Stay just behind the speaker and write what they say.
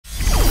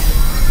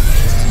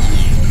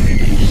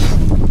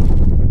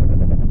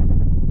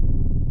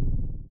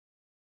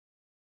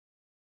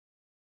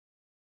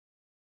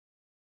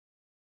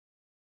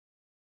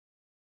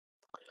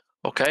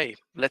Okay,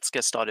 let's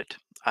get started.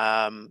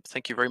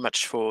 Thank you very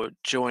much for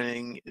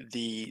joining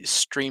the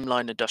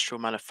Streamline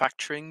Industrial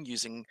Manufacturing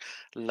using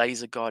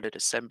laser guided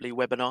assembly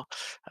webinar.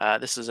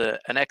 This is an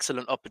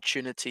excellent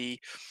opportunity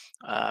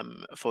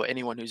for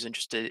anyone who's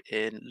interested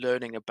in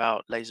learning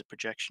about laser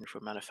projection for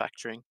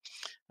manufacturing.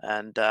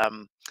 And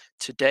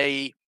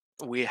today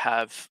we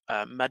have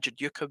Majid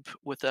Yukub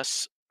with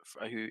us,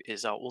 who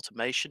is our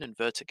automation and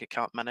Virtek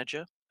account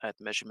manager at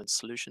Measurement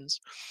Solutions.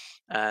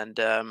 And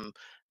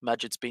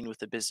Majid's been with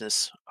the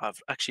business. I've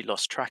actually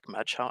lost track,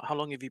 Maj. How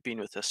long have you been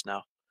with us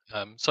now?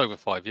 It's over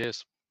 5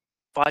 years.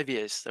 5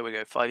 years. There we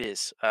go. 5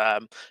 years.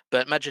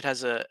 But Majid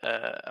has a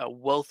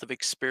wealth of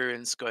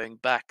experience going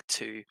back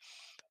to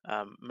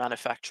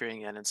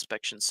manufacturing and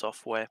inspection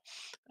software,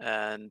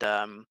 and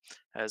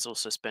has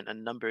also spent a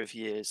number of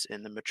years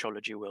in the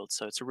metrology world.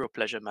 So it's a real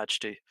pleasure, Maj,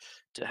 to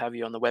have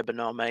you on the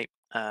webinar, mate.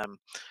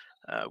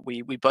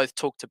 We both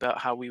talked about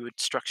how we would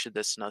structure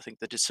this, and I think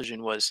the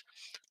decision was,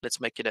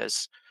 let's make it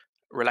as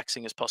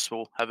relaxing as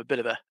possible, have a bit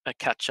of a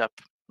catch up,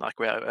 like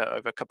we're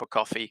over a cup of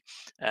coffee,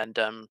 and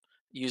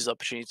use the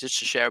opportunity just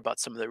to share about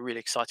some of the really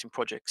exciting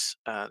projects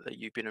that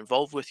you've been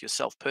involved with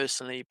yourself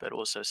personally, but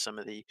also some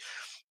of the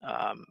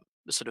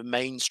sort of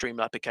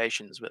mainstream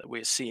applications that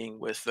we're seeing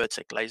with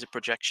Virtek laser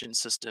projection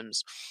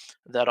systems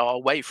that are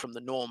away from the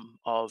norm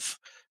of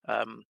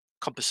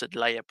composite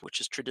layup,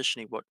 which is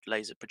traditionally what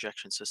laser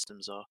projection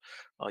systems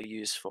are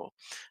used for.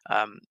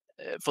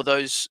 For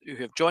those who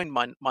have joined,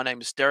 my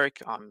name is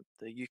Derek. I'm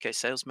the UK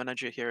sales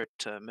manager here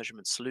at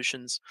Measurement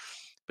Solutions.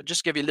 But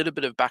just give you a little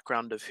bit of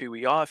background of who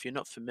we are, if you're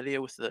not familiar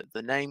with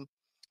the name.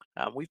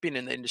 We've been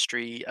in the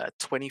industry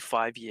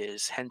 25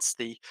 years, hence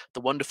the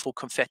wonderful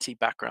confetti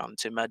background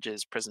to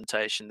Majid's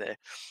presentation there.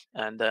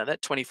 And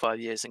that 25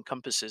 years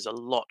encompasses a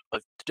lot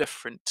of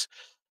different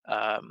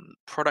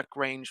product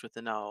range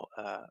within our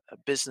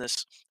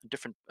business, a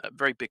different,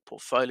 very big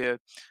portfolio,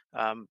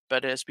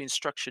 but it has been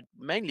structured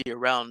mainly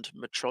around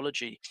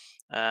metrology.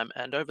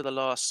 And over the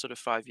last sort of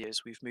 5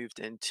 years, we've moved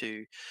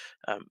into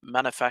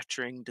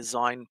manufacturing,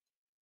 design,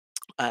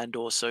 and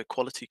also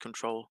quality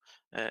control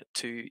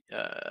to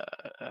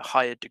a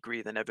higher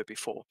degree than ever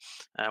before.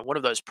 One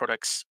of those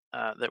products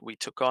that we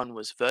took on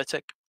was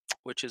Virtek,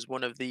 which is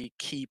one of the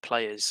key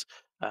players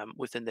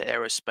within the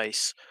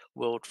aerospace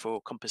world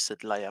for composite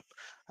layup.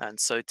 And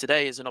so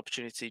today is an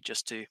opportunity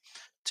just to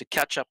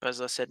catch up,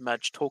 as I said,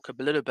 Madge, talk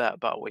a little bit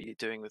about what you're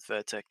doing with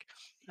Virtek,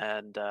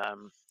 and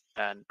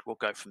we'll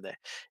go from there.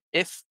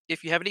 If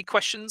you have any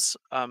questions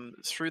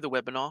through the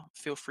webinar,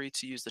 feel free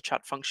to use the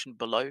chat function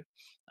below.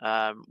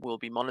 We'll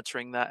be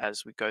monitoring that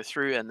as we go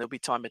through, and there'll be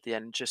time at the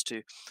end just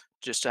to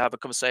have a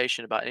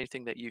conversation about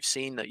anything that you've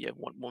seen that you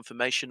want more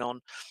information on.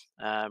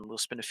 We'll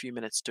spend a few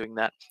minutes doing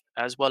that,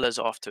 as well as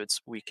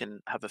afterwards we can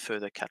have a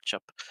further catch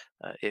up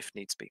if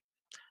needs be.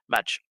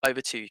 Madge,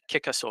 over to you.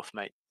 Kick us off,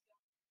 mate.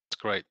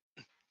 That's great.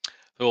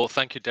 Well,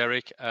 thank you,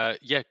 Derek.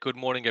 Yeah, good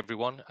morning,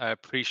 everyone. I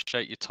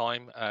appreciate your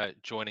time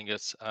joining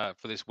us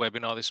for this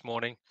webinar this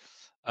morning.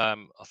 I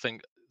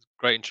think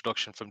great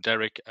introduction from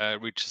Derek,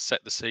 really to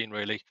set the scene,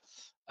 really.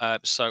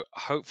 So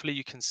hopefully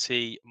you can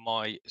see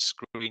my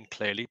screen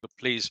clearly, but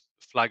please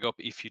flag up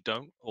if you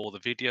don't, or the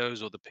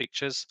videos or the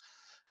pictures.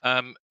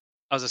 As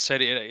I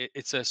said,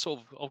 it's a sort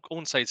of, I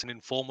wouldn't say it's an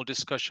informal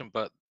discussion,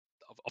 but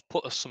I've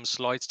put some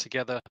slides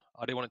together.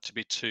 I don't want it to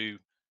be too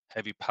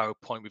heavy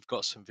PowerPoint. We've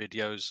got some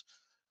videos.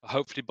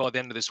 Hopefully by the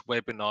end of this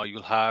webinar,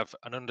 you'll have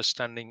an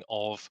understanding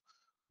of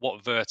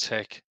what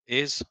Virtek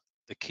is,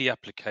 the key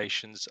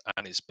applications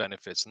and its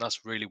benefits. And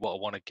that's really what I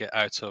want to get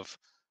out of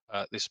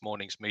this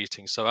morning's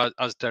meeting. So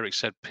as Derek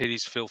said,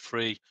 please feel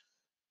free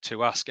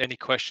to ask any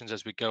questions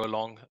as we go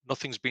along.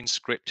 Nothing's been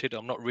scripted.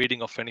 I'm not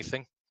reading off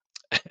anything.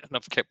 And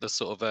I've kept the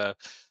sort of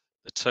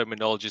the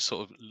terminology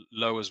sort of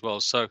low as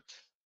well. So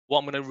what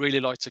I'm going to really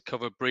like to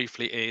cover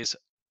briefly is,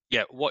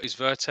 yeah, what is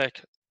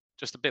Virtek?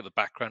 Just a bit of the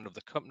background of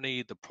the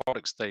company, the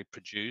products they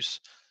produce.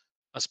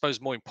 I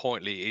suppose more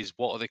importantly is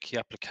what are the key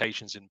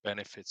applications and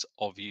benefits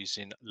of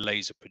using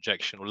laser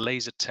projection or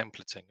laser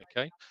templating,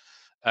 okay?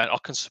 And I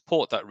can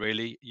support that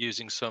really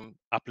using some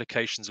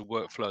applications and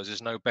workflows.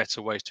 There's no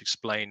better way to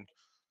explain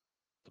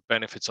the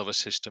benefits of a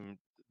system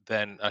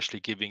than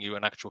actually giving you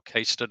an actual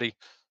case study.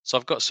 So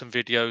I've got some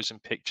videos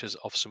and pictures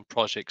of some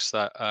projects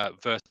that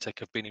Virtek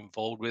have been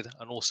involved with,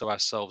 and also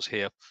ourselves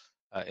here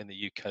in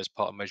the UK as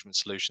part of Measurement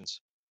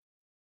Solutions.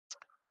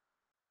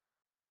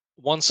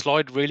 One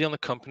slide really on the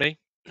company.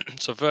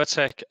 So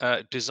Virtek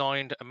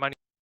designed and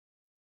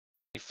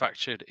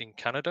manufactured in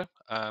Canada.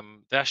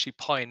 They actually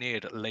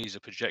pioneered laser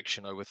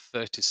projection over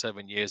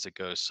 37 years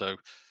ago. So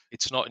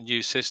it's not a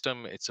new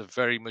system. It's a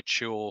very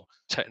mature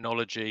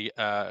technology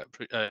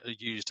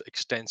used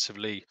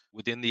extensively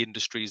within the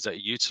industries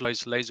that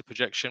utilize laser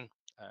projection.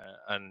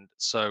 And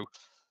so,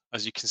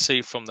 as you can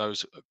see from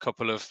those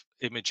couple of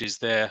images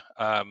there,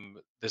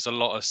 there's a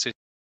lot of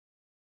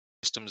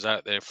systems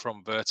out there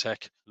from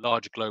Virtek,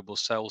 large global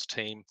sales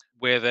team.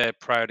 We're their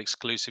proud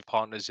exclusive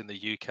partners in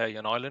the UK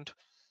and Ireland.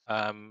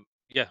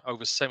 Yeah,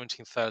 over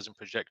 17,000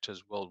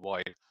 projectors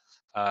worldwide.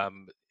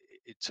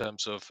 In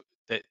terms of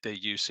their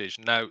usage.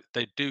 Now,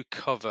 they do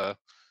cover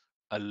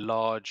a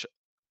large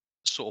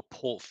sort of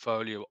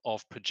portfolio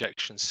of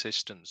projection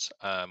systems.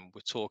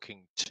 We're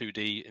talking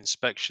 2D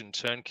inspection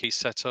turnkey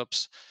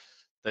setups.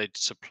 They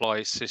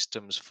supply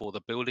systems for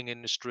the building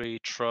industry,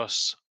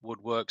 truss,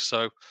 woodwork.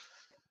 So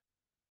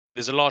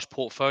there's a large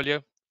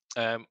portfolio.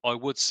 I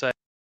would say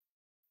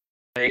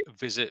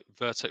visit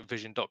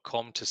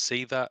vertecvision.com to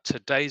see that.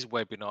 Today's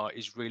webinar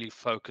is really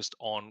focused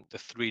on the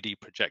 3D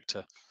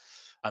projector,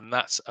 and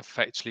that's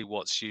effectively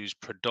what's used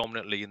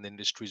predominantly in the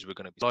industries we're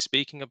going to be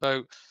speaking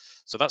about.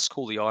 So that's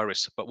called the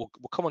Iris, but we'll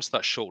come on to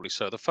that shortly.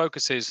 So the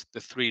focus is the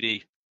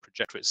 3D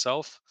projector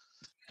itself.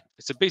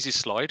 It's a busy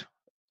slide.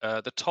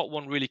 The top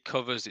one really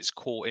covers its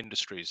core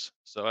industries.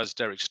 So as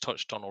Derek's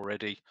touched on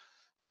already,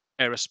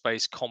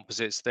 aerospace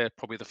composites, they're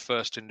probably the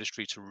first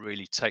industry to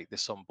really take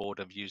this on board.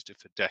 Have used it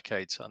for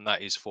decades, and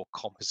that is for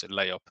composite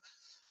layup.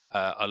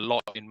 A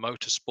lot in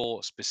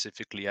motorsport,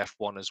 specifically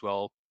F1 as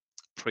well.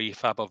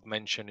 Prefab, I've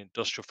mentioned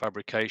industrial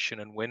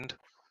fabrication and wind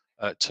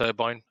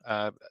turbine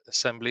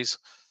assemblies.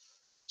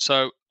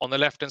 So on the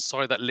left hand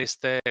side of that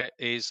list there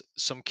is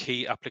some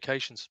key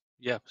applications.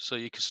 Yeah, so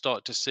you can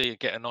start to see and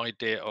get an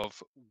idea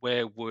of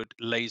where would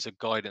laser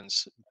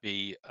guidance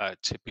be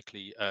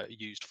typically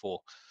used for.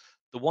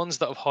 The ones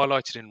that I've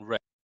highlighted in red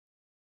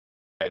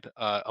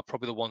are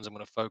probably the ones I'm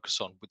going to focus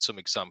on with some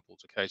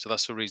examples. Okay, so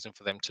that's the reason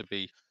for them to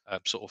be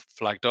sort of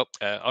flagged up.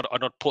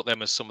 I'd not put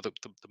them as some of the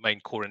main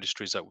core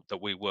industries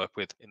that we work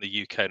with in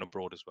the UK and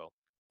abroad as well.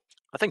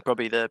 I think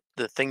probably the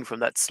thing from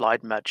that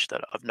slide match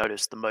that I've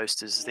noticed the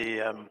most is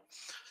the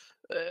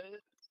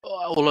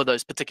all of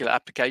those particular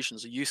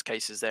applications or use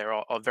cases there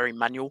are very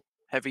manual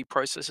heavy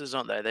processes,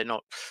 aren't they? They're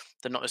not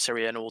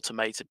necessarily an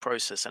automated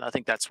process, and I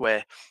think that's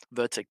where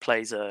Vertec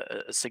plays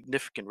a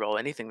significant role.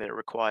 Anything that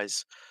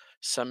requires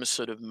some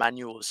sort of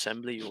manual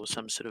assembly or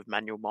some sort of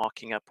manual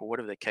marking up or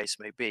whatever the case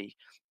may be,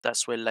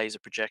 that's where laser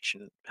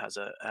projection has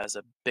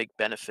a big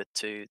benefit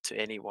to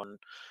anyone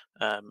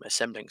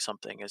assembling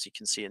something, as you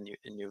can see in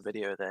your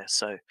video there.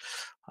 So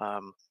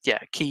yeah,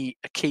 a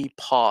key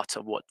part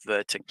of what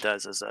Vertec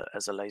does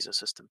as a laser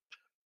system.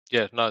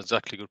 Yeah, no,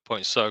 exactly, good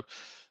point. So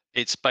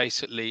it's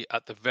basically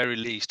at the very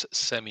least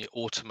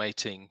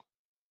semi-automating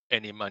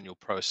any manual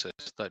process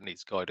that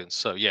needs guidance.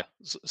 So yeah,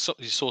 so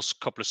you saw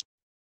a couple of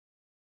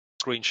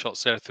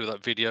screenshots there through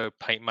that video,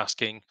 paint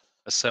masking,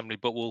 assembly,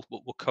 but we'll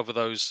cover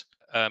those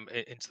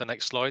into the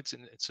next slides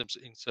in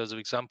terms of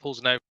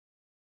examples. Now,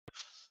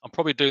 I'm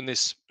probably doing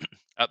this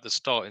at the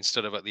start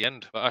instead of at the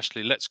end, but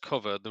actually let's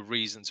cover the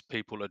reasons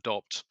people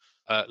adopt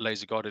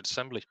laser guided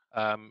assembly.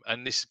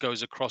 And this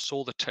goes across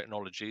all the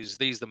technologies.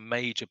 These are the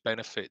major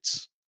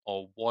benefits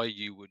of why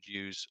you would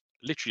use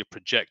literally a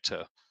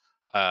projector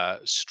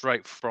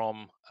straight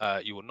from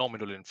your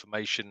nominal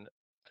information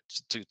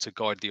to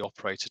guide the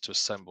operator to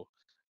assemble.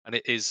 And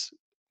it is,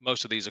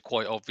 most of these are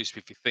quite obvious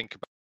if you think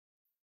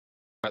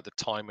about the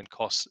time and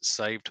costs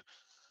saved.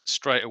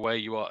 Straight away,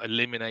 you are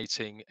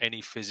eliminating any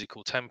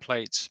physical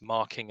templates,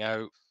 marking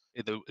out.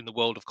 In the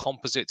world of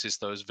composites, it's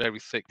those very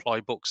thick ply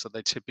books that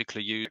they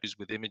typically use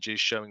with images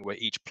showing where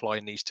each ply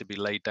needs to be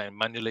laid down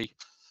manually.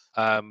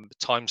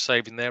 Time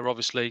saving there,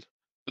 obviously.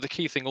 But the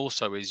key thing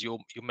also is you're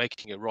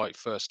making it right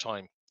first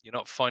time. You're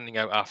not finding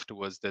out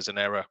afterwards there's an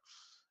error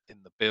in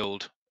the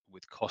build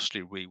with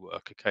costly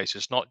rework. Okay, so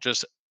it's not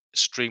just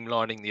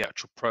streamlining the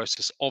actual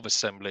process of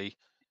assembly,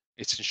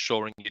 it's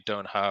ensuring you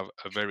don't have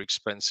a very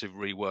expensive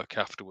rework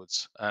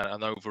afterwards.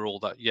 And overall,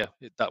 that, yeah,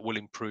 that will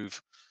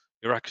improve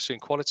your accuracy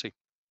and quality.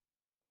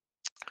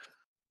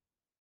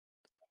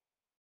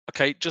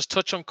 Okay, just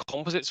touch on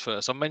composites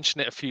first. I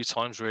mentioned it a few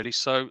times really.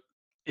 So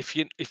if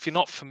you're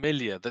not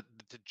familiar, the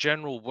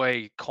general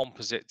way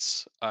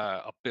composites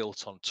are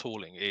built on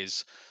tooling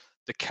is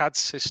the CAD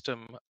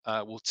system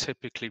will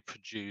typically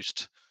produce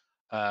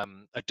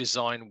a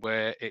design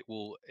where it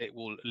will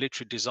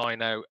literally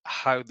design out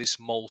how this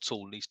mold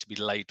tool needs to be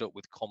laid up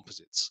with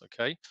composites.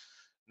 Okay.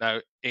 Now,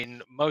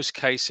 in most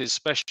cases,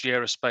 especially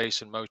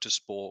aerospace and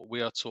motorsport,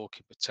 we are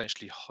talking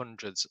potentially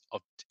hundreds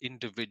of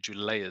individual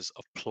layers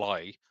of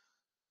ply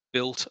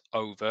built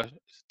over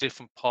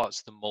different parts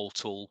of the mold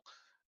tool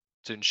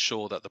to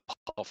ensure that the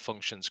part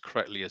functions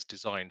correctly as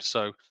designed.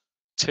 So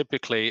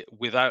typically,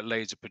 without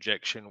laser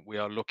projection, we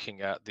are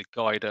looking at the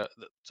guider,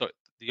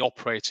 the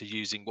operator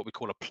using what we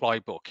call a ply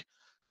book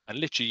and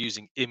literally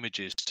using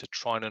images to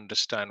try and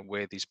understand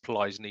where these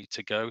plies need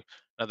to go.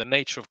 Now, the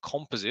nature of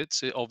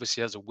composites, it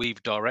obviously has a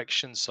weave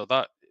direction, so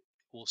that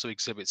also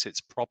exhibits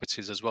its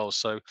properties as well.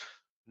 So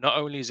not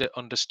only is it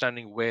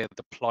understanding where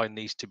the ply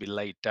needs to be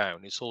laid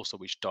down, it's also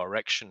which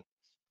direction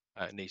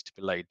needs to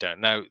be laid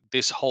down. Now,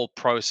 this whole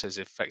process is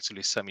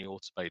effectively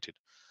semi-automated.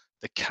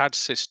 The CAD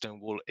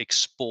system will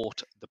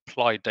export the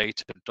ply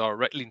data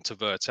directly into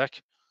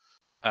Virtek,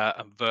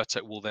 and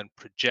Virtek will then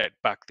project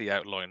back the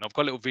outline. I've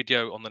got a little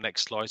video on the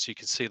next slide so you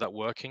can see that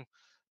working.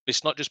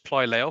 It's not just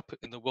ply layup.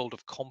 In the world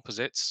of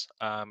composites,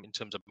 in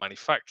terms of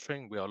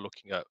manufacturing, we are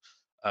looking at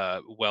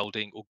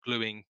welding or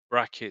gluing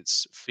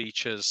brackets,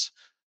 features,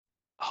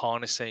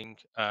 harnessing,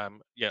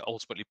 yeah,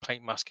 ultimately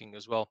paint masking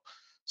as well.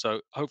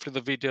 So hopefully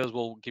the videos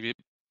will give you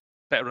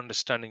better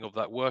understanding of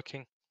that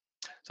working.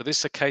 So this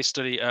is a case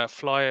study,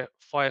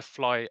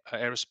 Firefly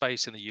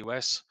Aerospace in the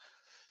US.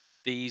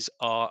 These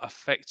are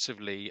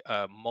effectively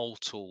mole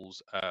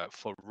tools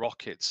for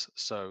rockets.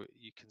 So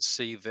you can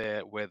see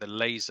there where the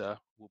laser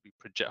will be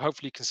project.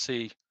 Hopefully you can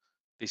see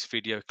this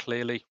video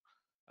clearly.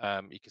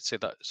 You can see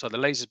that. So the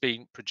laser is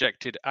being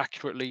projected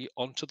accurately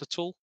onto the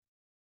tool.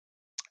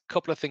 A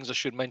couple of things I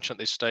should mention at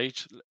this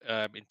stage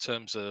in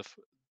terms of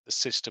the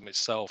system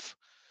itself.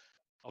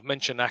 I've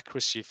mentioned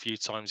accuracy a few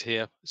times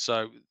here.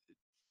 So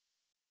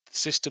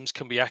systems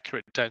can be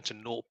accurate down to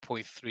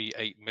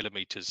 0.38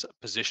 millimeters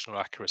positional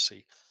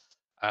accuracy.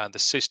 And the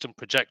system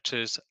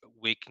projectors,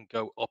 we can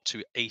go up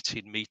to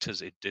 18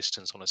 meters in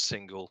distance on a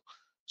single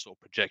sort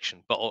of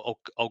projection. But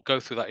I'll go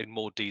through that in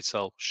more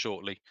detail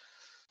shortly.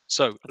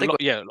 So, I think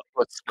what's yeah,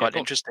 quite go on.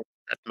 interesting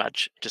that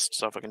match, just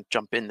so if I can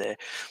jump in there,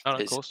 No,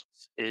 of is course.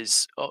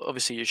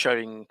 obviously you're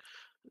showing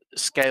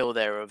scale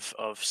there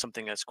of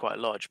something that's quite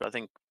large, but I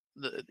think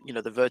the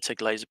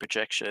Virtek laser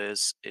projector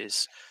is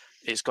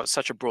got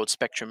such a broad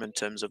spectrum in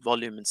terms of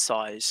volume and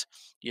size.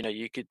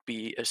 You could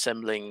be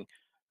assembling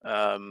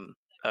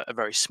a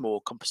very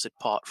small composite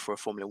part for a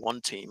Formula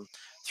One team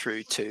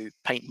through to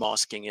paint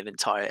masking an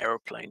entire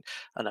aeroplane.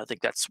 And I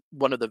think that's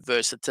one of the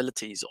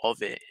versatilities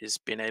of it, is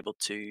being able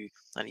to,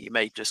 and you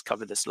may just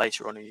cover this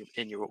later on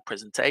in your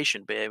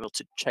presentation, be able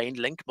to chain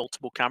link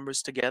multiple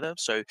cameras together.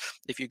 So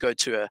if you go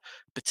to a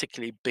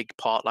particularly big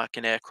part like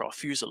an aircraft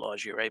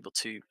fuselage, you're able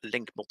to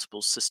link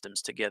multiple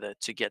systems together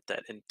to get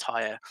that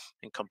entire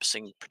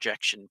encompassing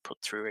projection put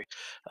through.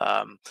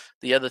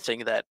 The other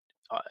thing that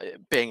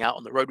being out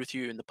on the road with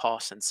you in the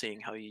past and seeing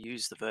how you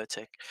use the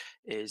Vertec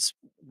is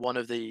one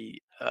of the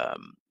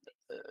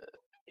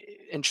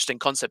interesting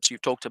concepts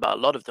you've talked about. A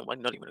lot of them, well,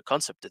 not even a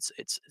concept,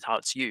 it's how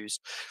it's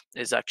used,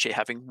 is actually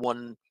having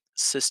one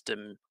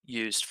system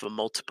used for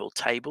multiple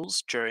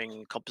tables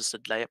during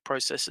composite layer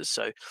processes.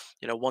 So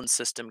one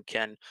system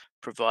can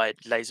provide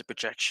laser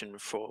projection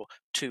for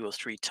 2 or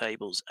 3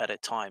 tables at a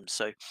time.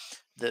 So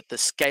the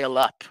scale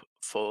up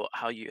for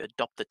how you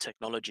adopt the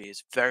technology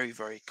is very,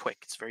 very quick.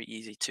 It's very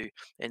easy to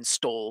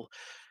install,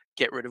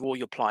 get rid of all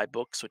your ply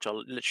books, which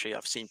are literally,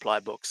 I've seen ply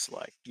books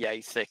like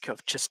yay thick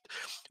of just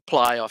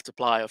ply after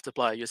ply after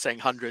ply. You're saying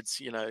hundreds,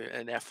 in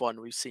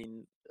F1 we've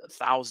seen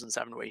thousands,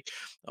 haven't we,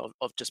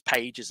 of just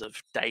pages of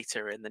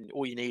data, and then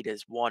all you need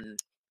is one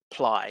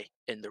ply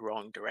in the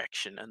wrong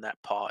direction, and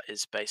that part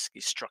is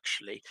basically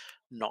structurally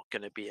not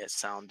going to be as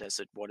sound as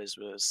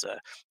was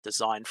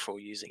designed for,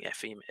 using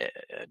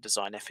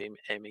design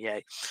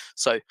FMEA.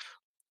 So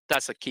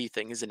that's a key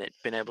thing, isn't it?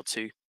 Being able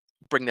to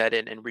bring that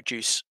in and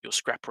reduce your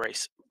scrap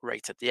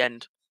rate at the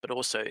end, but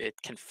also it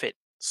can fit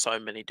so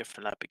many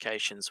different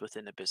applications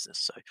within a business.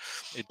 So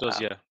It does,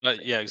 um, yeah.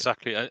 Yeah,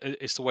 exactly.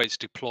 It's the way it's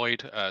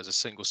deployed as a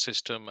single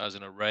system, as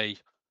an array.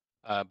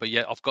 But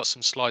yeah, I've got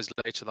some slides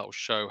later that will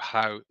show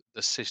how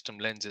the system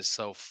lends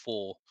itself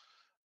for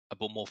a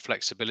bit more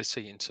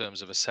flexibility in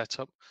terms of a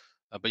setup.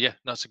 But yeah,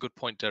 that's a good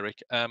point, Derek.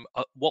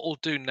 What we'll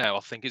do now, I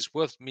think it's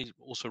worth me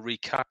also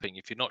recapping,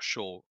 if you're not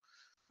sure,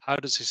 how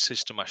does this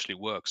system actually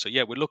work? So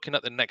yeah, we're looking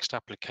at the next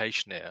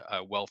application here,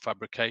 well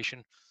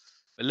fabrication.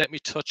 But let me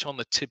touch on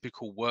the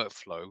typical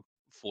workflow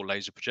for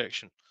laser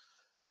projection.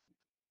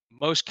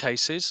 Most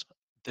cases,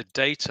 the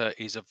data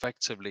is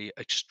effectively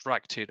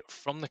extracted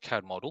from the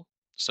CAD model.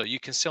 So you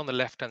can see on the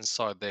left-hand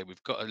side there,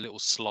 we've got a little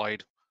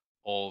slide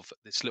of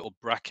this little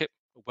bracket,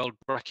 a weld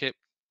bracket,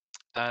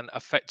 and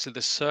effectively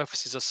the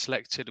surfaces are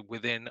selected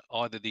within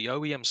either the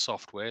OEM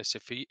software. So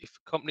if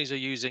companies are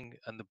using,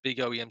 and the big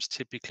OEMs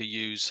typically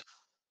use,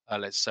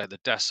 let's say the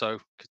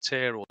Dassault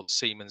Katir or the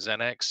Siemens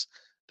NX,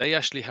 they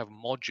actually have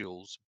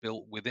modules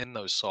built within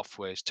those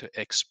softwares to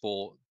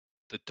export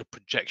the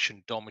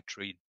projection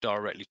dometry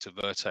directly to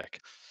Virtek.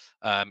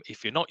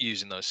 If you're not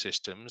using those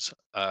systems,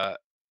 uh,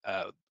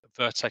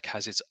 Virtek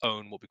has its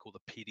own what we call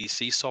the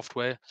PDC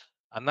software,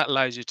 and that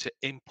allows you to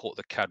import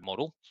the CAD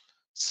model,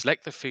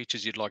 select the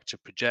features you'd like to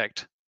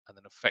project, and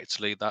then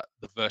effectively that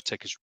the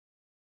Virtek is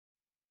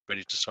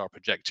ready to start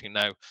projecting.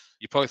 Now,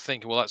 you're probably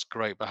thinking, well, that's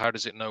great, but how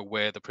does it know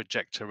where the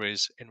projector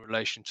is in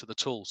relation to the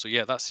tool? So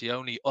yeah, that's the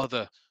only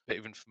other bit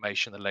of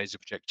information the laser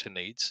projector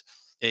needs,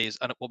 is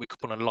what we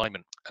call an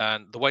alignment.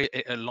 And the way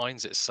it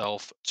aligns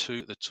itself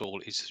to the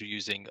tool is through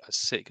using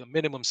a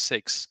minimum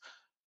 6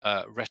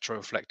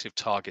 retroreflective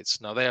targets.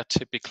 Now, they are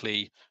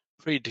typically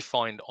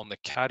predefined on the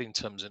CAD in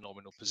terms of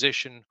nominal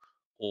position,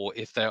 or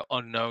if they're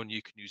unknown,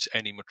 you can use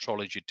any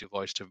metrology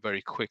device to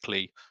very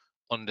quickly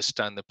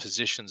understand the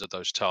positions of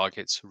those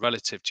targets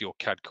relative to your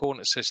CAD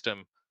coordinate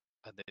system,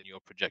 and then you're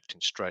projecting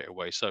straight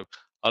away. So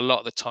a lot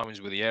of the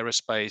times with the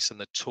aerospace and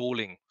the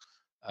tooling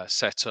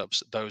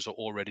setups, those are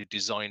already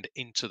designed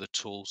into the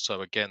tool.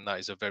 So again, that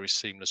is a very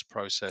seamless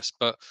process.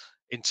 But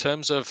in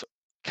terms of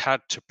CAD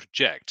to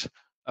project,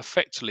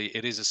 effectively,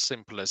 it is as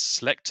simple as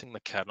selecting the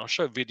CAD. And I'll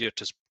show a video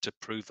to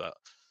prove that.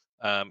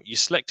 You're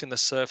selecting the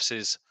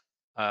surfaces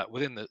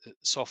within the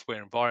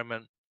software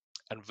environment,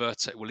 and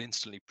Vertex will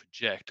instantly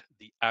project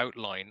the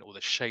outline or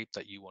the shape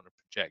that you want to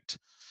project.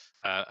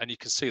 And you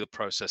can see the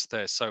process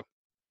there. So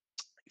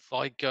if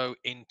I go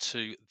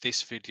into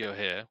this video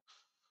here,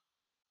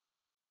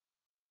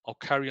 I'll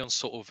carry on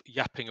sort of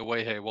yapping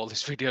away here while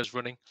this video is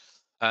running.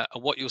 And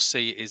what you'll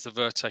see is the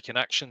Virtek in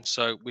action.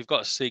 So we've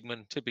got a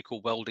Siegmann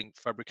typical welding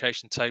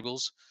fabrication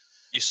tables.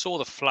 You saw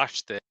the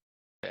flash there,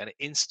 and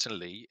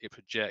instantly it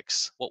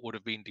projects what would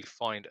have been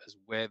defined as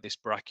where this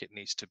bracket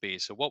needs to be.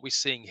 So what we're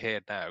seeing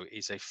here now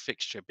is a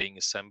fixture being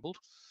assembled.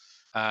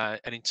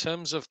 And in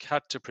terms of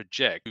CAD to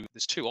project,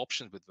 there's two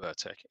options with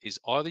Virtek. Is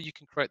either you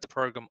can create the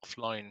program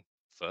offline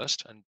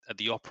first, and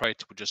the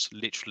operator will just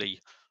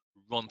literally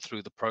run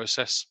through the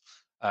process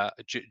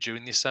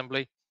during the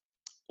assembly,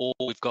 or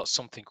we've got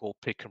something called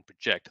pick and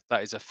project.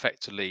 That is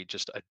effectively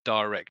just a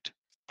direct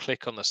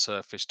click on the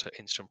surface to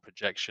instant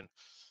projection.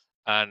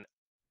 And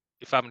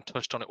if I haven't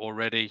touched on it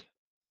already,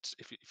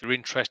 if you're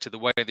interested, the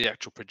way the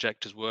actual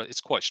projectors work,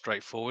 it's quite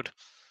straightforward.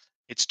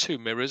 It's two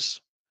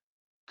mirrors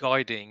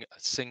guiding a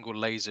single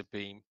laser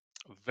beam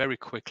very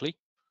quickly,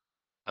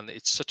 and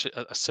it's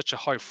such a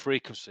high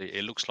frequency.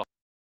 It looks like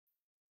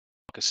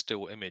a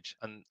still image,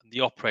 and the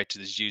operator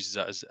just uses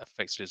that as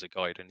effectively as a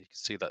guide, and you can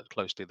see that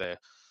closely there.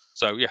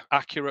 So yeah,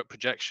 accurate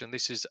projection.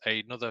 This is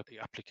another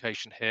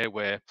application here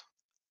where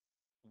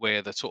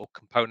the sort of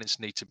components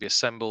need to be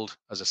assembled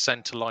as a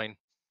center line,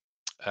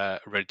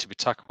 ready to be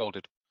tack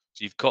welded.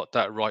 So you've got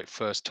that right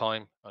first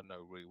time and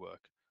no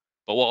rework.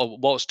 But what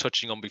I was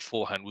touching on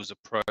beforehand was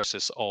a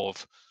process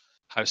of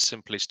how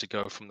simple it is to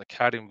go from the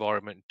CAD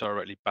environment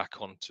directly back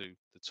onto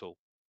the tool.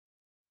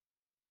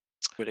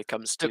 When it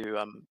comes Yep.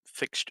 to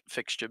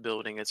fixture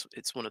building,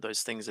 it's one of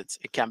those things.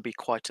 It can be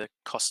quite a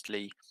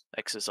costly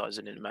exercise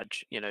in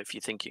image. You know, if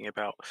you're thinking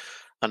about,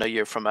 I know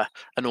you're from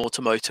an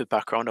automotive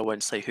background. I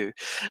won't say who,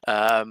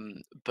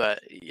 but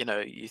you know,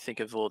 you think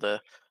of all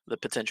the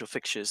potential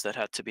fixtures that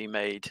had to be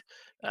made,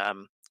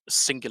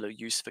 singular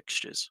use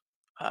fixtures.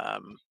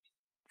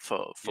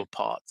 For Yeah.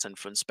 parts and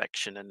for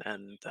inspection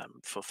and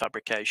for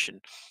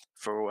fabrication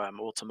for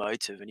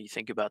automotive, and you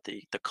think about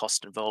the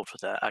cost involved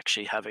with that,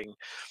 actually having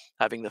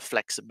the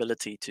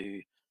flexibility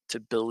to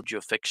build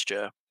your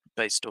fixture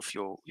based off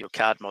your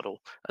CAD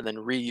model and then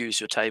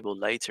reuse your table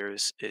later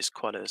is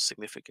quite a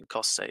significant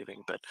cost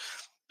saving. But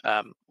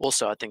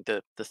also, I think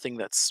the thing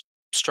that's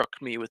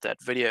struck me with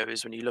that video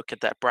is when you look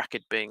at that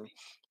bracket being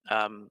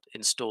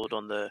installed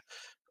on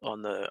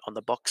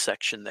the box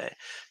section there,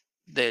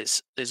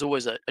 there's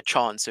always a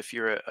chance, if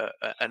you're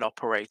an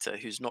operator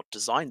who's not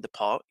designed the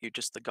part, you're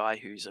just the guy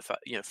who's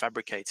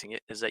fabricating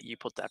it, is that you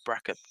put that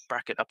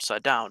bracket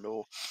upside down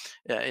or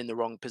in the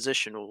wrong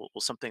position or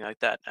something like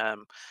that,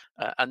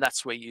 and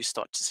that's where you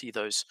start to see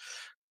those,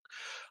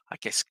 I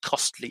guess,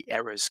 costly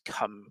errors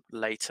come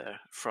later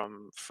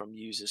from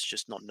users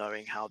just not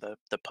knowing how the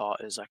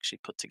part is actually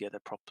put together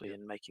properly Yeah.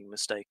 and making a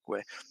mistake.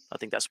 Where I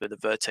think that's where the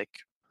Vertec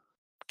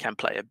can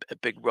play a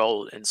big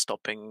role in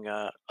stopping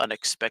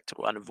unexpected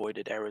or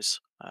unavoided errors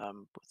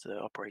with the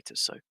operators.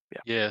 So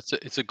yeah, Yeah,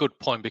 it's a good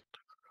point,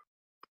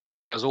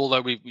 because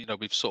although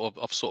we've sort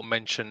of I've sort of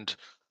mentioned,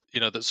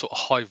 that sort of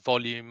high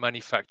volume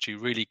manufacture, you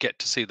really get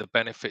to see the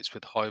benefits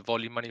with high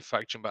volume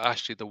manufacturing. But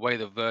actually, the way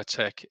the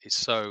Vertec is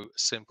so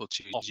simple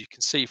to use, you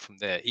can see from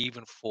there,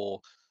 even for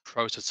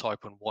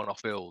prototype and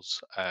one-off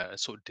builds and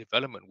sort of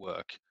development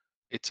work,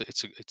 it's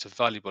a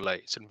valuable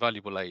aid. It's an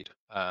invaluable aid,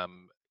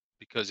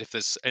 because if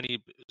there's any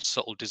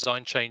subtle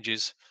design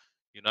changes,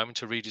 having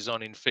to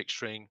redesign in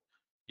fixturing,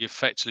 you're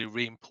effectively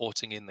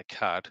re-importing in the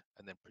CAD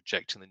and then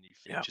projecting the new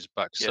yeah, features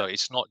back. So yeah.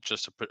 it's not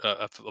just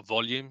a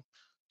volume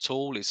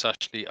tool; it's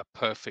actually a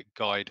perfect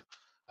guide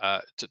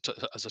as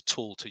a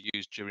tool to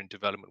use during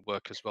development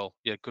work as well.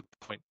 Yeah, good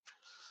point.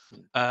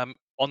 Mm.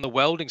 On the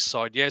welding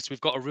side, yes, we've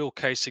got a real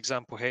case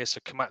example here. So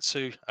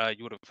Komatsu,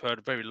 you would have heard,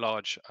 a very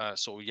large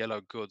sort of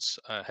yellow goods,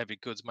 heavy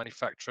goods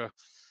manufacturer.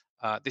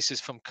 This is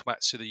from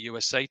Komatsu, the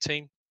USA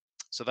team.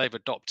 So they've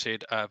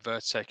adopted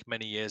Virtek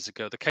many years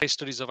ago. The case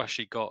studies I've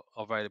actually got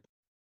available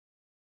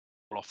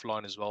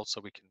offline as well, so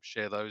we can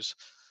share those.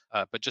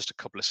 But just a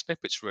couple of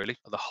snippets, really,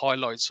 of the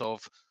highlights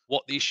of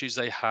what the issues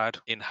they had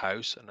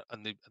in-house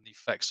and the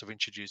effects of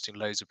introducing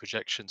laser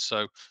projection.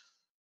 So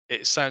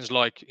it sounds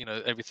like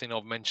everything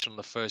I've mentioned on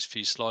the first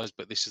few slides,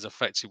 but this is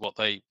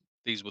effectively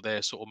these were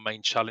their sort of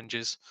main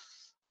challenges.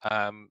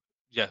 Um,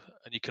 yeah,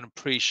 and you can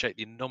appreciate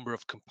the number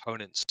of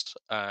components,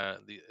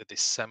 the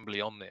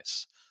assembly on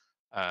this,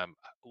 um,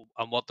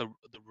 and what the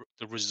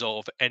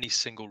result of any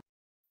single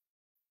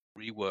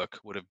rework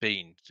would have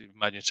been. To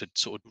imagine to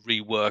sort of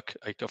rework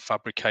a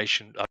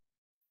fabrication at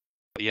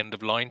the end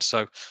of line.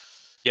 So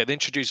yeah, they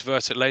introduced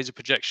vertical laser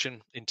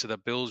projection into their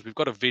builds. We've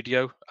got a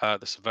video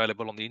that's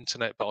available on the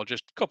internet, but I'll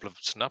just a couple of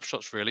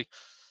snapshots really.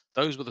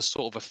 Those were the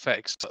sort of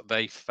effects that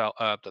they felt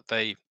that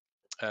they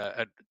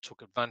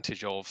took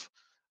advantage of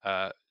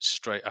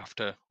straight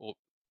after or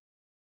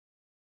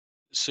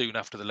soon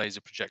after the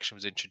laser projection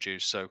was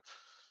introduced. So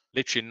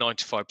literally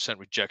 95%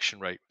 rejection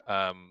rate.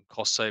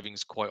 Cost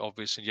savings quite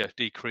obvious, and yeah,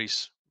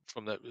 decrease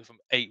from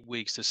 8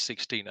 weeks to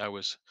 16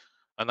 hours.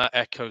 And that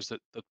echoes the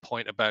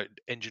point about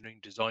engineering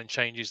design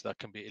changes that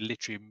can be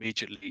literally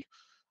immediately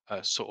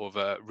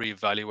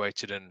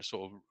reevaluated and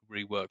sort of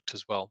reworked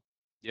as well.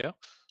 Yeah.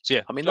 So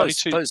yeah, I mean, only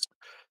two.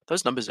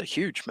 those numbers are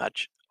huge,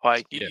 Madge.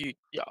 I Yeah.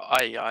 yeah,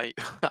 I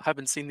I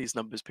haven't seen these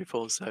numbers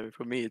before, so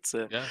for me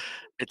Yeah.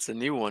 it's a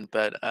new one.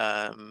 But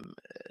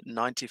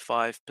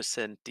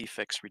 95%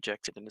 defects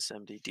rejected in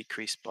assembly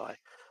decreased by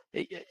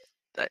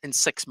in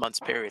 6 months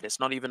period. It's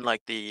not even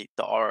like the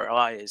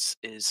ROI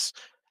is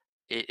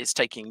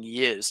taking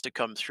years to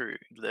come through.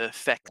 The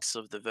effects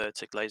of the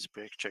Virtek laser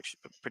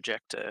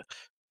projector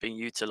being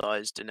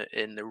utilized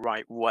in the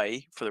right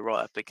way for the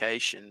right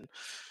application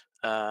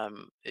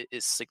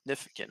is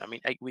significant. I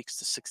mean, 8 weeks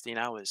to 16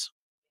 hours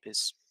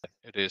is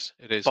It is.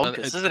 It is.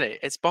 bonkers, isn't it?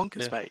 It's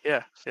bonkers, Yeah. mate.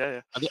 Yeah,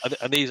 yeah, yeah.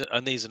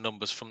 And these are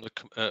numbers from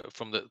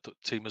the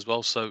team as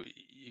well. So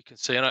you can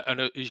see, and I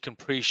know you can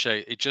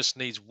appreciate it. Just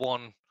needs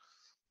one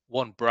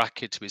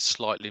bracket to be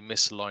slightly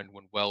misaligned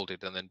when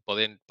welded, and then by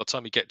the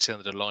time you get to the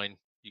end of the line,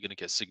 you're going to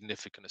get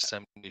significant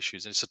assembly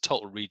issues. And it's a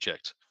total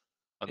reject,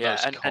 and Yeah,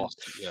 those and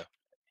costs. Yeah.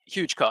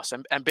 huge cost.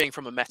 And being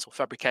from a metal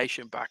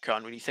fabrication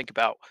background, when you think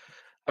about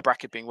a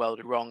bracket being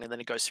welded wrong and then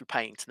it goes through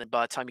paint, and then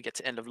by the time you get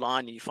to end of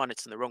line and you find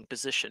it's in the wrong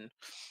position,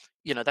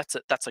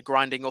 that's a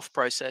grinding off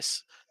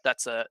process.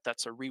 That's a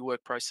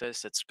rework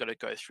process. It's got to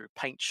go through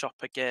paint shop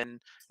again.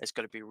 It's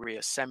got to be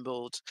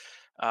reassembled.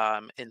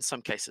 In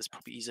some cases,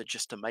 probably easier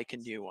just to make a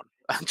new one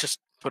and just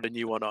put a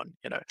new one on.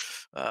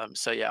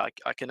 So yeah,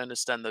 I can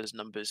understand those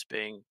numbers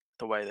being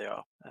the way they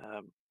are.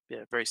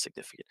 Yeah, very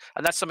significant.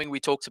 And that's something we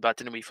talked about,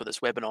 didn't we, for this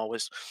webinar?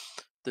 Was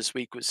this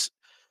week was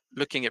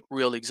looking at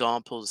real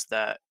examples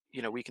that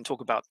we can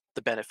talk about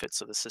the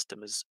benefits of the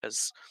system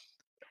as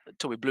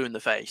till we blue in the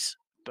face,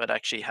 but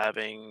actually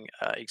having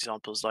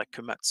examples like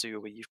Komatsu,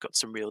 where you've got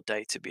some real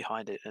data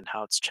behind it and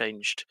how it's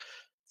changed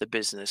the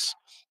business,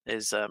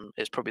 is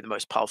probably the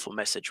most powerful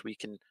message we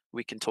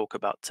can talk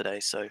about today.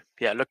 So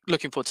yeah,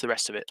 looking forward to the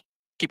rest of it.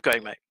 Keep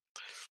going, mate.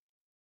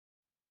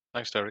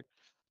 Thanks, Derek.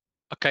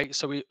 Okay,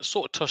 so we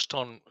sort of touched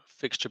on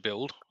fixture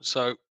build.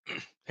 So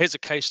here's a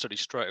case study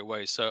straight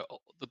away. So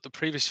the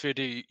previous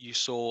video you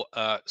saw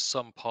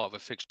some part of a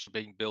fixture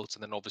being built,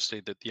 and then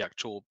obviously the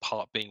actual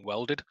part being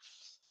welded.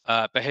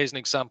 But here's an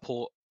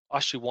example,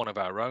 actually one of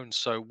our own.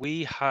 So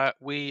we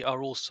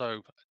are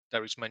also,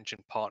 Derek's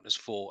mentioned, partners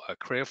for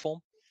Careerform.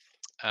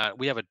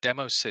 We have a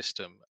demo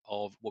system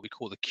of what we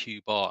call the Q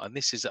bar, and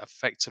this is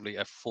effectively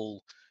a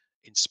full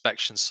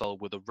inspection cell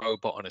with a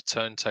robot and a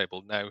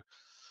turntable. Now,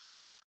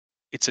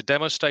 it's a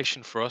demo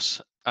station for us,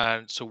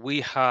 and so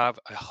we have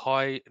a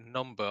high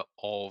number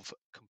of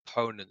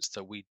components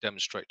that we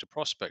demonstrate to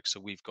prospects. So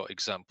we've got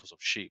examples of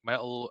sheet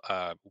metal,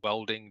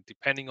 welding.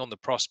 Depending on the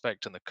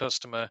prospect and the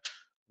customer,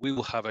 we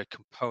will have a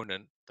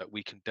component that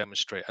we can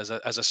demonstrate as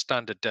a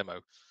standard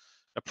demo.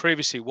 Now,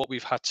 previously, what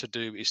we've had to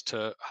do is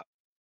to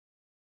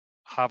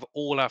have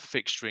all our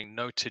fixturing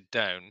noted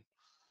down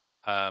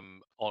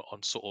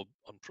on sort of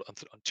on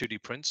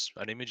 2D prints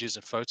and images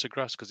and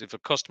photographs. Because if a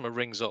customer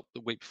rings up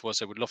the week before,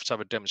 say we'd love to have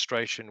a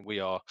demonstration,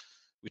 we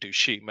do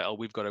sheet metal,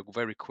 we've got to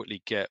very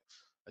quickly get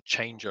a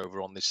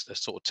changeover on this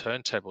sort of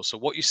turntable. So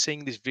what you're seeing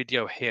in this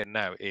video here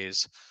now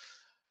is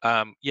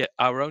yeah,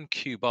 our own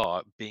Q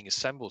bar being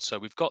assembled. So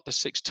we've got the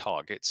 6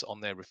 targets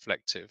on there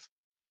reflective,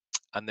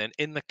 and then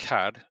in the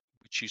CAD,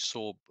 which you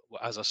saw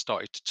as I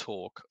started to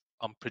talk,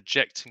 I'm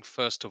projecting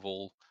first of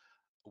all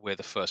where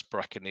the first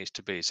bracket needs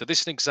to be. So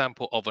this is an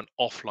example of an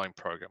offline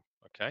program.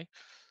 Okay,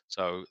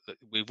 so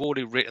we've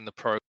already written the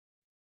program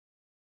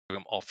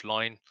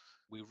offline.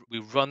 We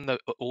run the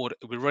order.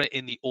 We run it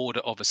in the order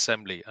of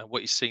assembly, and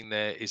what you're seeing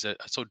there is a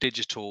sort of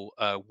digital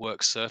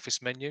work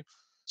surface menu.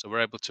 So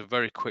we're able to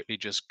very quickly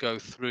just go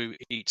through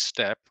each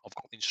step. I've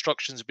got the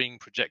instructions being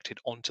projected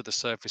onto the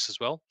surface as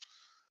well,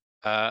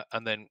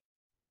 and then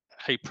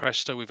hey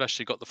presto, we've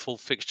actually got the full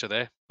fixture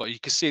there. But you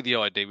can see the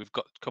idea. We've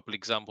got a couple of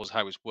examples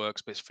how it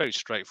works, but it's very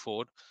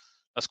straightforward.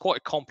 That's quite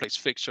a complex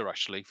fixture,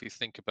 actually, if you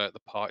think about the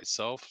part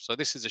itself. So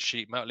this is a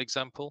sheet metal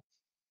example.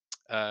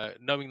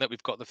 Knowing that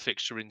we've got the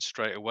fixture in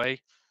straight away,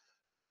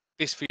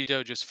 this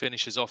video just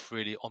finishes off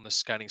really on the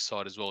scanning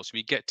side as well. So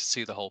we get to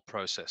see the whole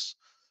process.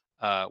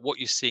 What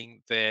you're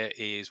seeing there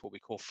is what we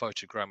call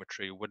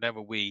photogrammetry.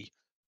 Whenever we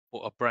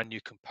put a brand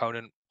new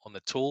component on the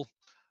tool,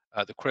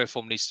 the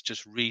Careerform needs to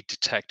just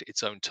redetect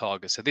its own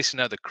target. So this is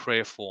now the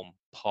Careerform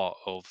part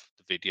of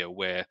the video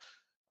where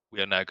we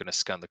are now going to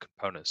scan the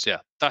components. Yeah,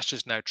 that's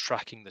just now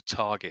tracking the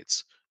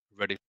targets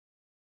ready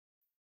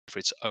for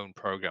its own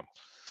program.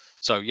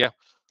 So yeah,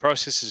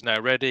 process is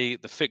now ready.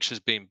 The fixture's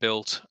being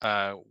built.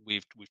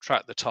 We've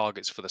tracked the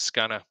targets for the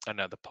scanner, and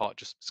now the part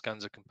just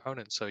scans a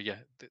component. So yeah,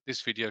 this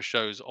video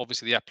shows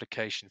obviously the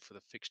application for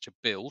the fixture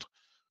build.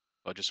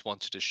 I just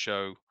wanted to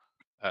show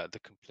the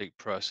complete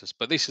process.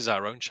 But this is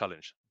our own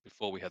challenge.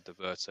 Before we had the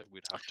Virtek,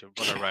 we'd have to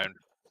run around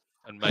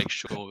and make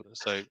sure.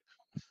 So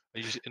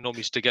normally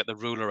used to get the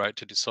ruler out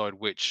to decide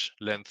which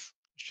length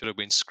should have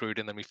been screwed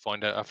in. Then we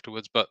find out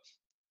afterwards. But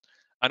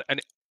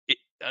and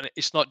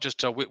it's not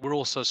just we're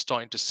also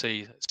starting to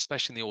see,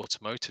 especially in the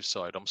automotive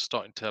side, I'm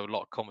starting to have a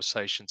lot of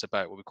conversations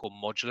about what we call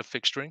modular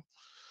fixturing.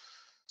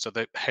 So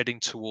they're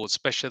heading towards,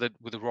 especially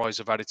with the rise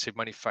of additive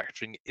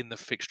manufacturing in the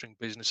fixturing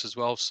business as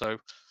well. So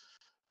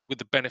with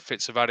the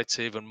benefits of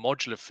additive and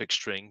modular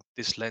fixturing,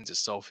 this lends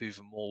itself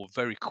even more.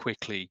 Very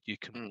quickly, you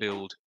can Mm.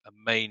 build a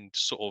main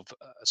sort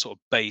of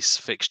base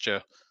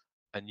fixture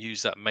and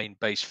use that main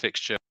base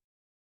fixture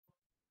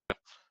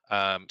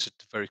to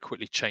very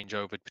quickly change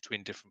over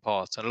between different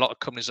parts. And a lot of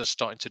companies are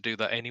starting to do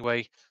that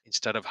anyway,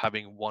 instead of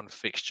having one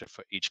fixture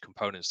for each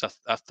component. So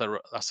that's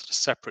a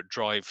separate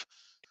drive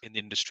in the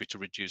industry to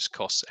reduce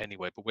costs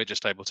anyway. But we're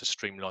just able to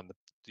streamline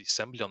the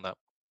assembly on that.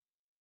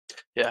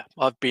 Yeah,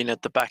 I've been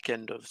at the back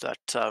end of that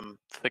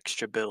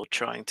fixture build,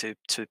 trying to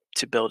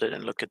build it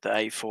and look at the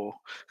A4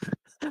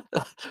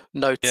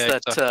 notes Yeah,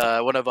 that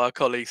exactly. one of our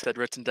colleagues had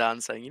written down,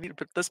 saying you need to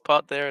put this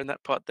part there and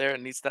that part there,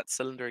 and needs that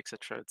cylinder,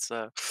 etc. It's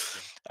Yeah.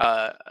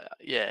 uh,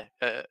 yeah.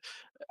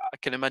 I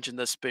can imagine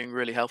this being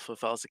really helpful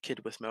if I was a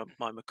kid with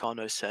my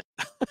Meccano set.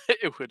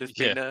 It would have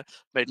Yeah, been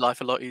made life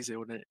a lot easier,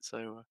 wouldn't it?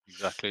 So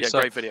exactly. yeah, So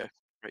great video,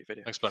 great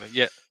video. thanks, Bunny.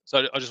 Yeah.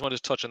 So I just wanted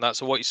to touch on that.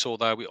 So what you saw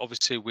there, we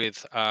obviously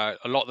with a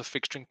lot of the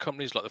fixturing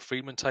companies, like the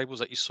Freeman tables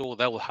that you saw,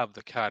 they will have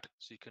the CAD,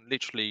 so you can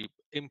literally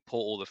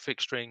import all the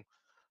fixturing.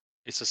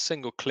 It's a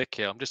single click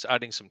here. I'm just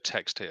adding some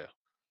text here,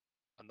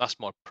 and that's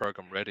my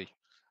program ready.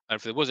 And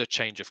if there was a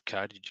change of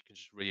CAD, you can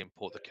just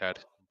re-import the CAD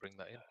and bring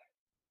that in.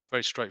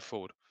 Very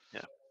straightforward.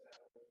 Yeah.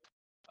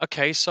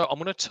 Okay, so I'm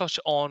going to touch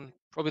on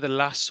probably the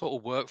last sort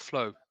of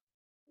workflow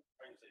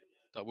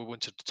that we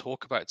wanted to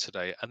talk about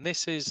today, and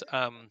this is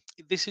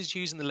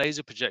using the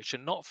laser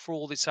projection not for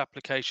all these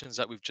applications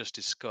that we've just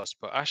discussed,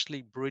 but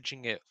actually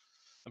bridging it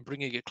and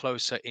bringing it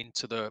closer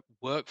into the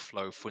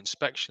workflow for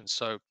inspection.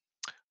 So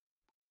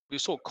we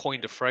sort of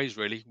coined a phrase,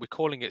 really. We're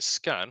calling it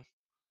scan,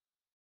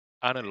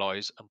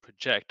 analyze, and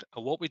project.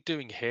 And what we're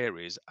doing here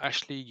is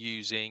actually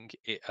using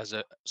it as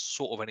a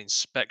sort of an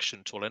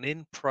inspection tool, an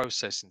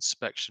in-process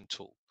inspection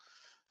tool.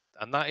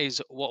 And that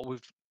is what we're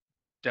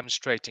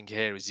demonstrating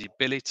here, is the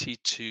ability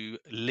to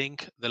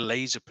link the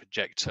laser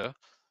projector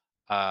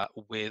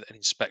with an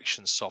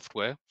inspection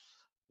software,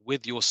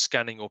 with your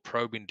scanning or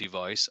probing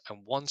device.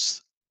 And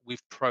once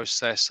we've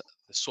processed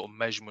the sort of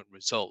measurement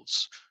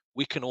results,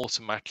 we can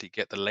automatically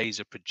get the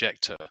laser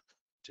projector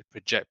to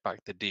project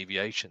back the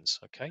deviations.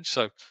 Okay,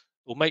 so it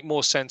will make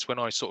more sense when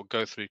I sort of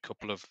go through a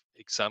couple of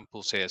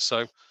examples here.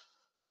 So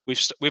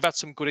we've had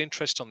some good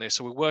interest on this.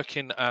 So we're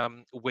working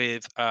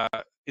with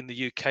in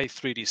the UK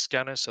 3D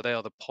scanners. So they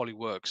are the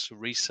Polyworks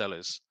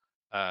resellers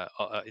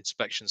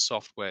inspection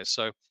software.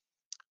 So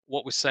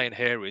what we're saying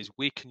here is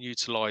we can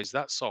utilize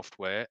that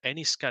software,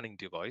 any scanning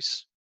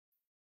device.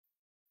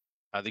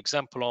 The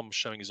example I'm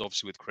showing is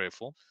obviously with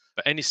Creaform,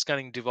 but any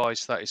scanning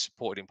device that is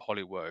supported in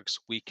Polyworks,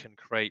 we can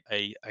create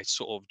a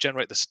sort of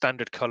generate the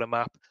standard color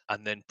map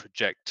and then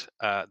project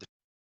the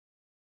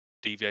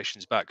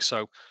deviations back.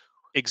 So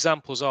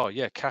examples are,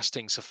 yeah,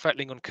 casting. So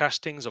fettling on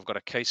castings, I've got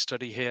a case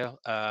study here.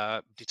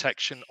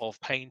 Detection of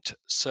paint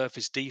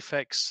surface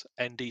defects,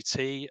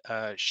 NDT,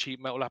 sheet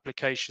metal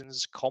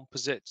applications,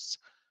 composites,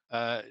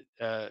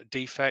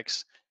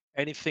 defects,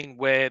 anything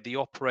where the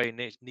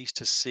operator needs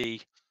to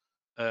see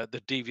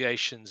the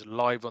deviations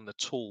live on the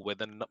tool, where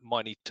they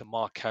might need to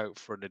mark out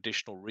for an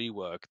additional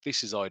rework.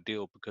 This is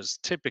ideal because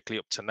typically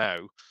up to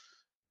now,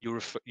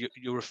 you're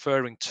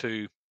referring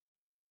to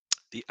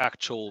the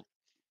actual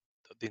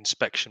the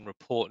inspection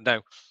report.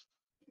 Now,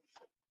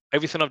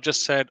 everything I've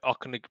just said,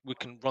 we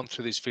can run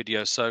through this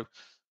video. So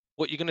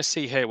what you're going to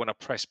see here when I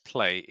press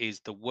play is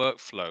the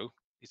workflow.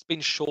 It's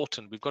been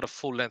shortened. We've got a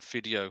full length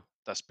video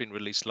that's been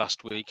released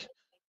last week,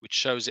 which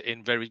shows it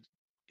in very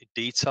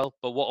detail.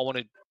 But what I want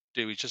to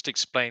do is just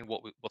explain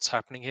what's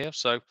happening here.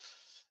 So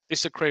this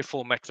is a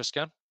Crave4 Metro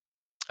scan,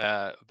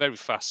 very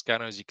fast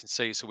scanner, as you can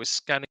see. So we're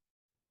scanning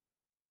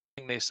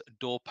this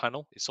door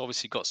panel. It's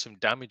obviously got some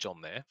damage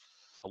on there.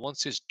 And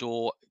once this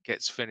door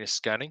gets finished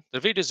scanning, the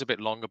video is a bit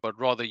longer, but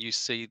rather you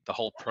see the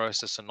whole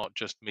process and not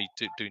just me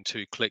doing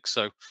 2 clicks.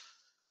 So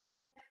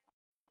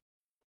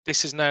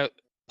this is now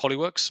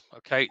Polyworks.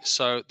 Okay,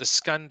 so the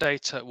scan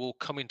data will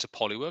come into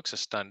Polyworks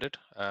as standard.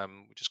 We're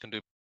just going to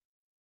do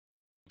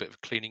a bit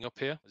of cleaning up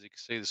here. As you can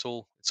see, it's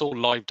all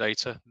live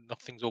data.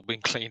 Nothing's all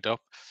been cleaned up.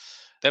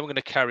 Then we're going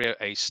to carry out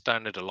a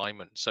standard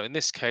alignment. So in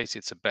this case,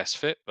 it's a best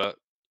fit, but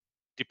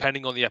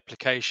depending on the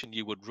application,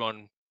 you would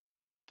run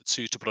the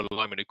suitable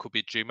alignment. It could be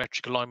a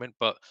geometric alignment,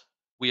 but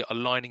we are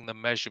aligning the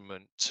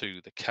measurement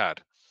to the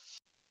CAD.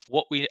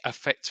 What we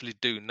effectively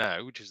do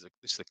now, which is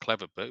this is the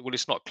clever bit, well,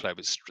 it's not clever,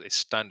 it's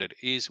standard,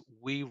 is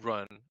we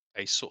run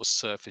a sort of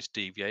surface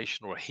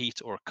deviation or a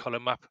heat or a color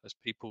map, as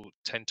people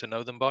tend to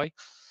know them by.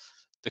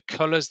 The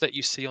colors that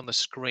you see on the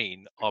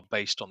screen are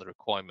based on the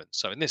requirements.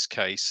 So in this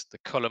case, the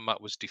color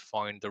map was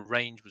defined, the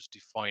range was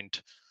defined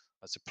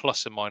as a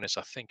plus or minus,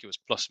 I think it was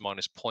plus or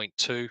minus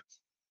 0.2,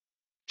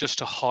 just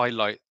to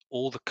highlight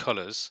all the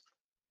colors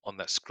on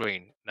that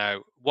screen.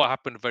 Now, what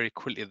happened very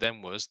quickly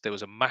then was there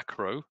was a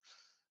macro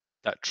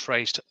that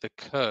traced the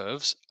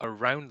curves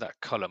around that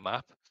color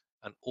map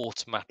and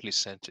automatically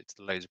sent it to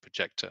the laser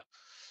projector.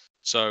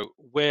 So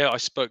where I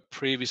spoke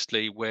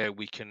previously, where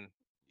we can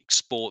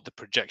export the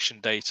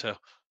projection data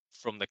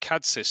from the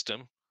CAD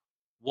system,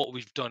 what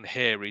we've done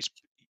here is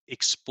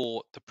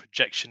export the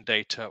projection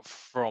data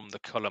from the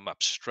color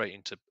map straight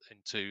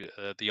into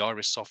the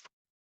Iris software,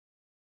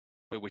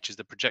 which is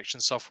the projection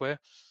software.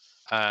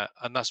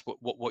 And that's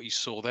what you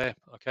saw there.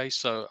 Okay,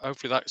 so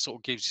hopefully that sort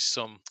of gives you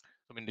some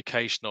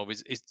indication of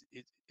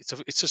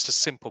it's just a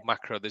simple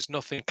macro. There's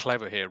nothing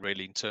clever here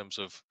really in terms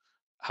of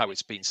how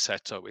it's been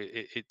set up.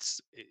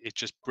 It's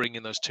just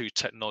bringing those two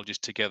technologies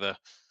together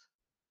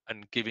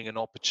and giving an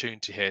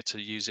opportunity here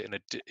to use it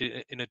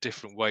in a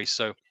different way.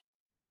 So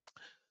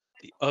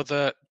the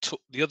other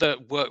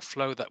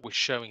workflow that we're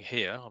showing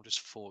here, let me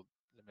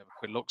have a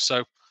quick look.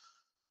 So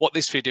what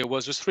this video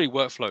was three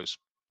workflows,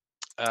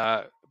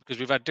 because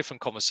we've had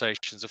different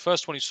conversations. The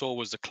first one you saw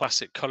was the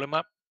classic color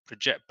map,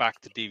 project back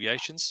the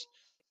deviations.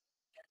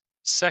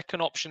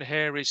 Second option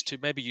here is to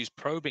maybe use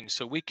probing.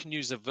 So we can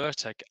use the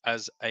Virtek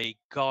as a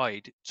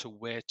guide to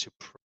where to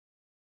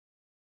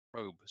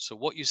probe. So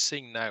what you're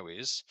seeing now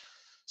is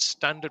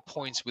standard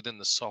points within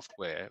the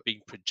software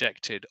being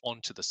projected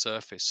onto the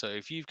surface. So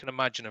if you can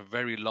imagine a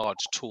very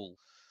large tool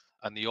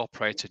and the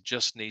operator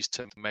just needs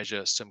to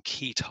measure some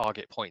key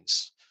target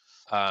points,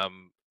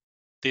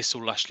 this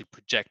will actually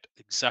project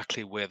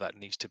exactly where that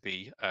needs to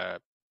be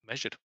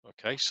measured.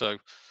 Okay, so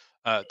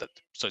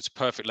so it's a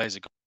perfect laser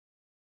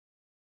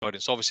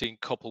guidance. Obviously,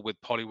 coupled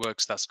with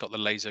Polyworks, that's got the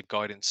laser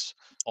guidance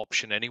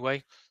option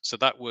anyway. So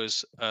that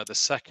was the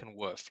second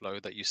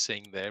workflow that you're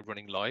seeing there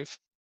running live.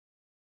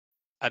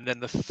 And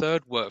then the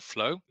third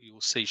workflow you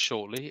will see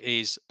shortly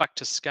is back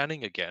to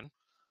scanning again.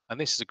 And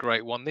this is a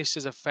great one. This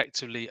is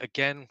effectively,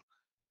 again,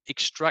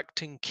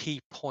 extracting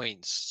key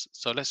points.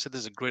 So let's say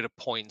there's a grid of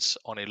points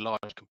on a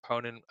large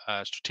component,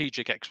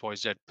 strategic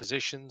XYZ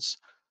positions.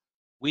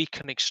 We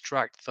can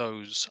extract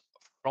those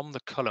from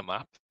the color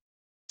map.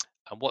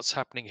 And what's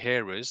happening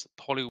here is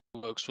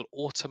Polyworks will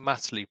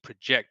automatically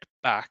project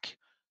back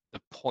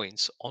the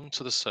points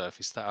onto the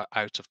surface that are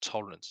out of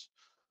tolerance.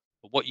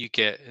 But what you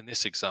get in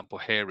this example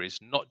here is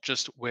not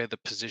just where the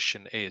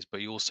position is,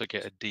 but you also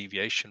get a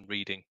deviation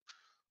reading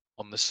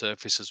on the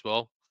surface as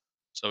well.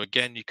 So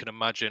again, you can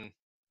imagine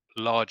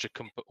larger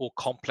or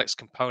complex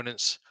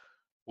components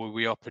where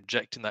we are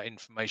projecting that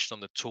information on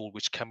the tool,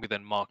 which can be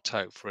then marked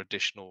out for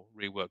additional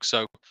rework.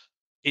 So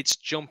it's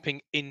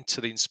jumping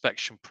into the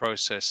inspection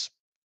process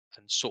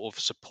and sort of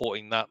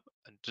supporting that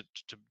and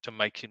to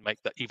make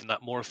that even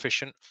that more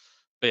efficient.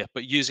 But yeah,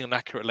 but using an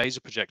accurate laser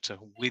projector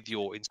with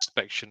your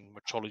inspection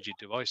metrology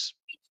device.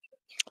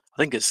 I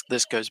think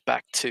this goes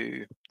back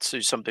to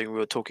something we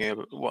were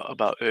talking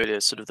about earlier,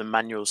 sort of the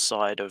manual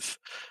side of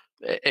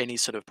any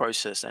sort of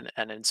process,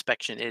 and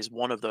inspection is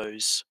one of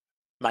those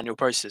manual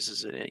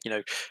processes.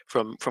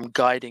 From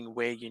guiding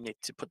where you need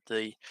to put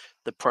the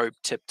probe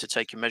tip to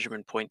take your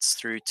measurement points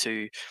through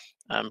to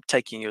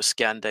taking your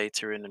scan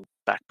data in and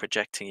back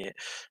projecting it.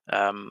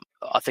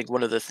 I think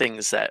one of the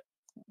things that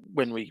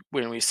when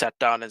we sat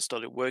down and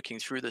started working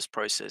through this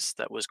process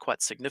that was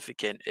quite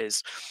significant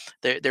is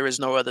there is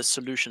no other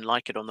solution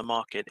like it on the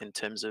market in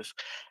terms of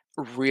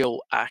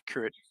real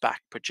accurate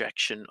back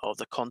projection of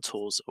the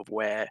contours of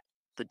where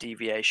the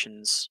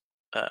deviations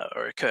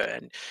occur.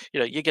 And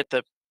you get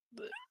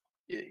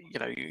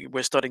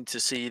we're starting to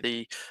see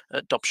the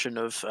adoption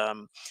of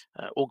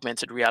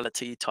augmented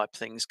reality type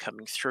things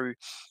coming through,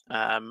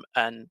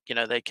 and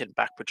they can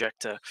back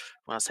project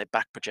when I say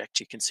back project,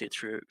 you can see it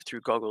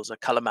through goggles, a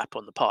color map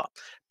on the part,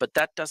 but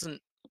that's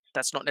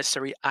not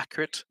necessarily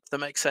accurate, if that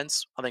makes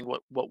sense. I think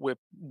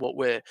what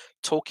we're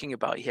talking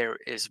about here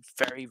is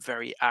very,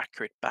 very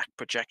accurate back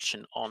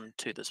projection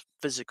onto the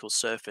physical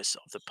surface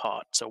of the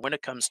part. So when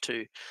it comes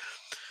to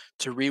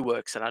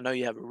reworks, and I know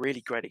you have a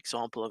really great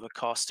example of a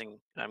casting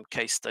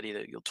case study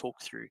that you'll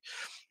talk through,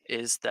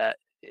 is that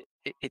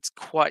it's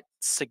quite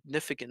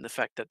significant the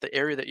fact that the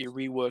area that you're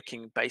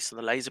reworking based on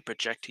the laser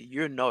projector,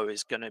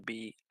 is going to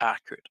be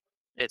accurate.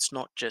 It's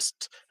not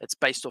just, it's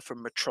based off of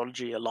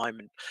metrology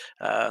alignment,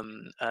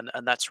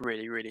 and that's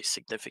really, really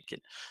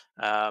significant.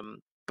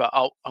 But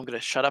I'm going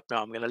to shut up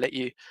now. I'm going to let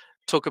you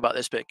talk about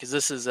this bit, because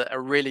this is a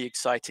really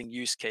exciting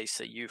use case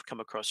that you've come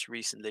across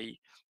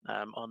recently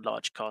on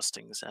large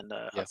castings, and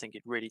I Yeah. think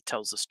it really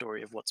tells the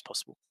story of what's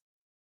possible.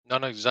 No,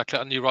 exactly.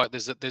 And you're right.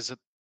 There's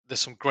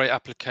some great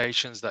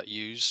applications that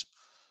use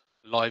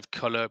live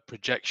color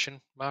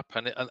projection map,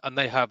 and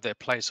they have their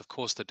place. Of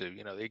course they do.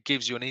 It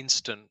gives you an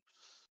instant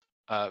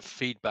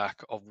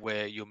feedback of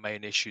where your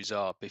main issues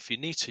are. But if you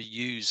need to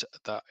use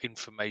that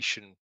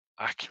information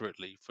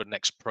accurately for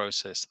next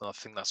process, then I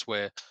think that's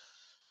where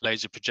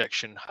laser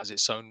projection has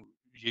its own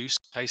use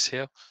case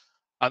here.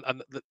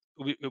 And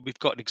we've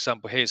got an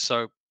example here.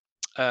 So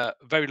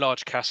very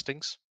large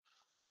castings.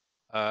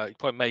 You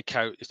probably make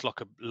out it's like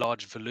a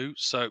large volute.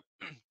 So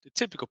the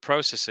typical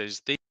process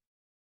is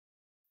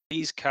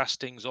these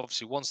castings,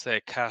 obviously, once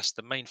they're cast,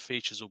 the main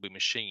features will be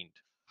machined.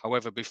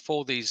 However,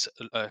 before these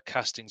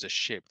castings are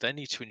shipped, they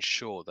need to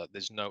ensure that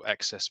there's no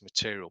excess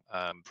material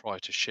prior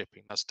to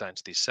shipping. That's down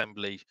to the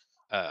assembly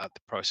at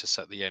the process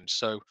at the end.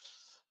 So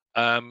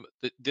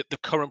the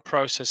current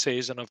process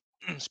is, and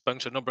I've spoken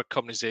to a number of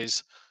companies,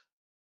 is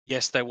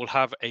yes, they will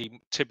have a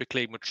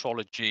typically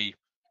metrology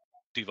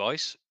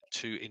device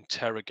to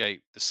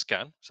interrogate the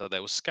scan. So they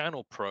will scan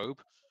or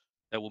probe,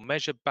 they will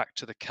measure back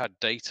to the CAD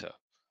data,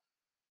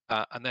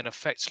 and then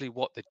effectively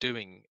what they're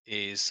doing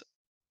is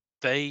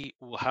they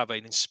will have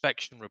an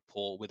inspection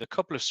report with a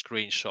couple of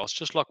screenshots,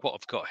 just like what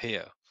I've got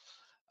here,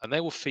 and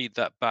they will feed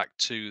that back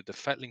to the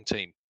fettling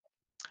team.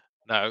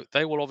 Now,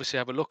 they will obviously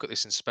have a look at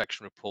this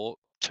inspection report,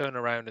 turn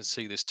around and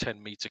see this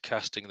 10-meter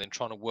casting, and then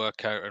trying to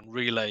work out and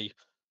relay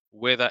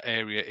where that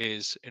area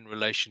is in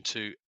relation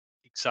to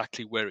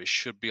exactly where it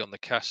should be on the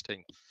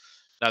casting.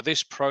 Now,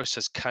 this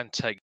process can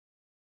take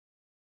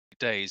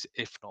days,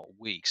 if not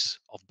weeks,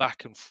 of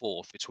back and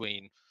forth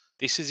between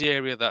this is the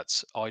area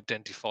that's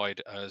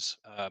identified as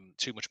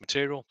too much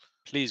material.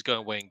 Please go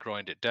away and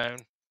grind it down.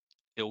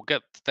 It will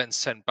get then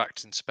sent back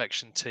to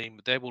inspection team.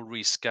 They will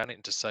rescan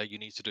it to say you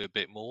need to do a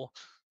bit more.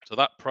 So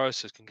that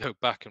process can go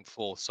back and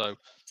forth. So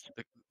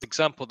the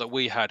example that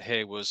we had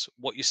here was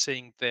what you're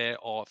seeing there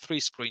are 3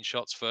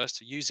 screenshots first.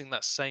 Using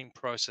that same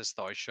process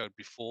that I showed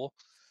before,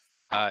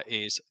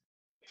 is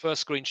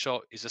first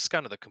screenshot is a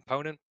scan of the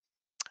component,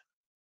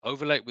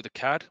 overlay it with a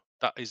CAD.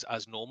 That is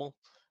as normal.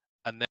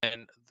 And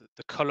then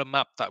the color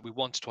map that we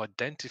wanted to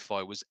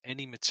identify was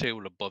any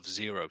material above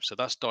 0. So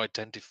that's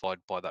identified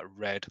by that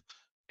red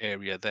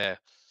area there.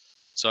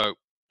 So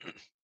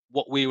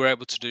what we were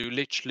able to do,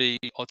 literally,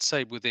 I'd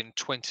say within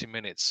 20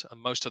 minutes,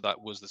 and most of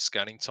that was the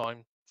scanning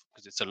time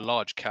because it's a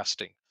large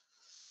casting.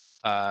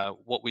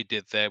 What we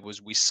did there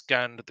was we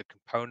scanned the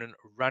component,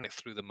 ran it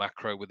through the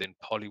macro within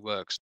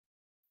Polyworks,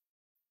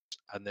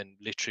 and then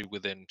literally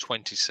within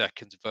 20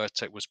 seconds,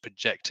 Virtek was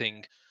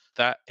projecting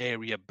that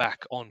area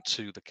back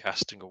onto the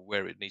casting of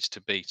where it needs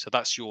to be. So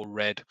that's your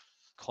red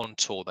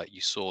contour that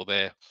you saw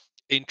there.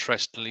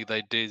 Interestingly,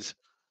 they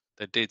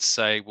did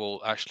say,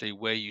 well, actually,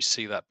 where you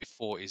see that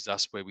before is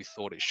that's where we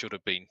thought it should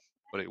have been,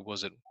 but it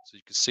wasn't. So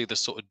you can see the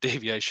sort of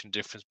deviation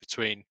difference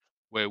between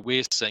where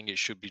we're saying it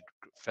should be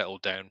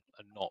fettled down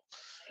and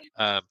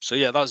not. So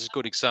yeah, that was a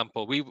good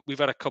example. We've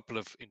had a couple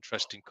of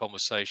interesting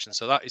conversations.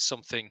 So that is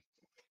something,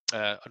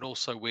 and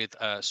also with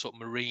sort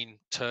of marine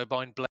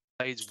turbine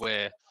blades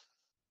where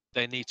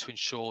they need to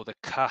ensure the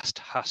cast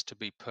has to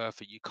be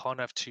perfect. You can't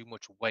have too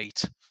much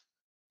weight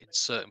in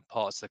certain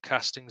parts of the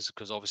castings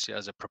because obviously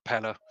as a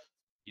propeller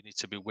you need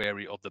to be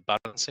wary of the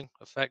balancing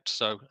effect.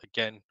 So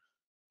again,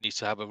 you need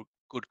to have a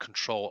good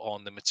control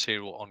on the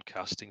material on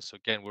casting. So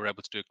again, we're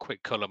able to do a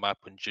quick color map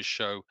and just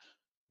show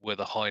where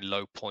the high and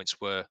low points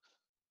were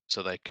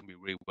so they can be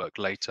reworked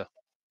later.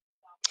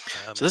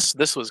 So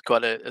this was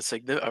quite I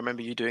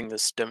remember you doing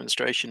this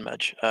demonstration,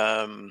 Madge,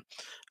 and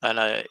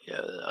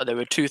there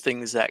were two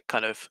things that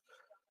kind of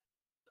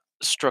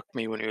struck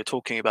me when you were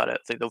talking about it.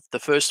 I think the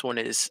first one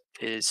is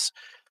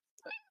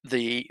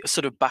the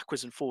sort of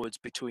backwards and forwards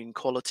between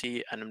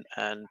quality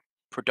and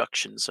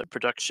production. So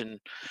production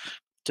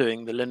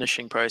doing the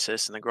linishing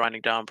process and the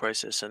grinding down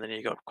process, and then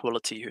you got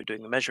quality who are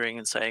doing the measuring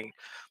and saying,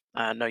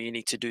 no, you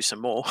need to do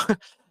some more.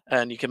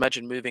 And you can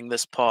imagine moving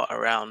this part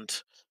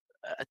around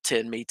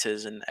 10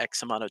 meters and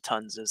X amount of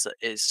tons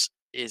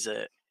is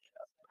a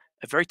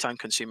very time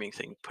consuming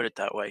thing, put it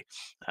that way,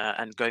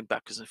 and going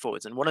backwards and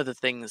forwards. And one of the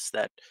things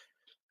that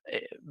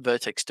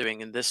Vertex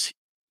doing in this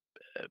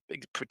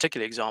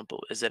particular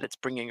example is that it's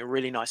bringing a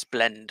really nice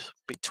blend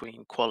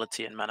between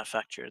quality and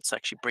manufacture. It's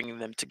actually bringing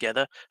them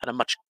together at a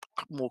much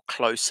more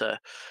closer,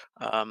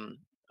 um,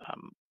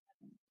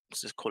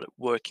 let's just call it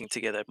working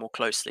together more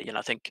closely. And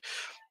I think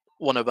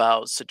one of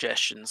our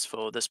suggestions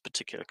for this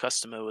particular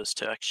customer was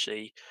to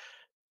actually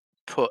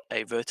put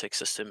a Vertex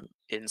system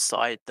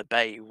inside the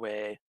bay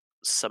where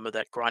some of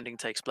that grinding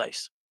takes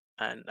place,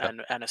 and Yeah,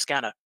 and a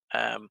scanner.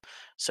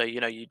 So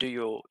you do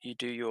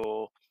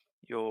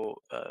your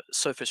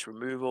surface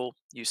removal,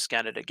 you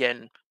scan it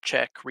again,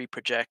 check,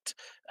 reproject,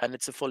 and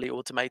it's a fully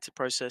automated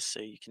process. So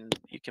you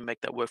can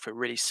make that work for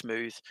really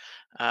smooth,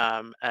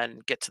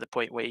 and get to the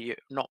point where you're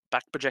not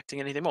back projecting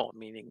anything more,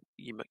 meaning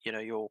you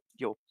know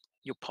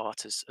your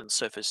part is and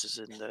surface is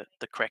in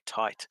the correct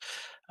height.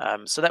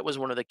 So that was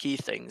one of the key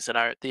things.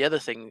 And the other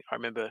thing I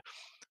remember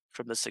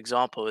from this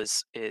example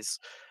is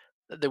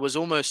that there was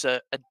almost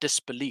a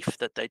disbelief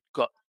that they'd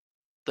got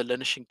the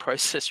linishing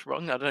process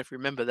wrong. I don't know if you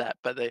remember that,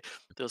 but there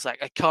was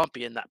like, I can't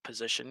be in that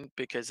position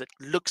because it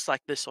looks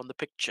like this on the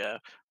picture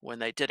when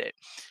they did it.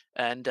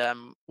 And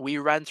we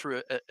ran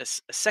through a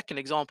second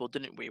example,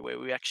 didn't we, where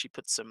we actually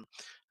put some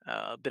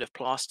a bit of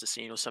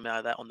plasticine or something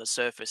like that on the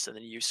surface, and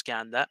then you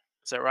scan that.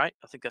 Is that right?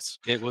 I think that's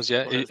it was.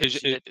 Yeah, one of the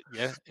things you did.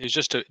 yeah. It was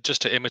just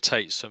to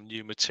imitate some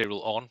new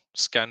material on,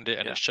 scanned it,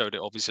 and Yeah. it showed it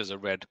obviously as a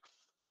red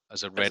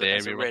As a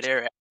area on red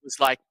area. It was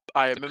like,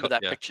 I the remember cut.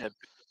 that Yeah, picture,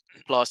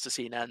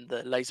 plasticine and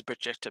the laser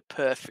projector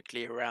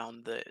perfectly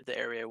around the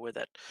area where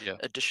that yeah,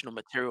 additional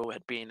material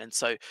had been. And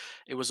so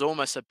it was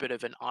almost a bit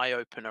of an eye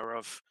opener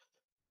of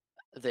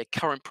their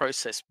current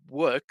process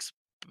works,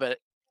 but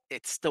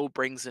it still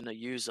brings in a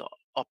user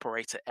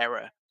operator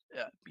error.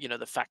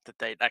 The fact that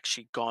they'd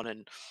actually gone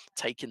and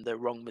taken the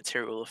wrong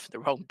material of the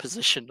wrong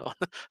position on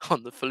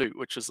on the flute,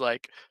 which was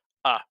like,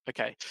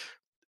 okay,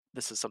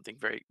 this is something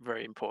very,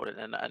 very important.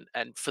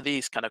 And for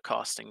these kind of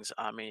castings,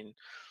 I mean,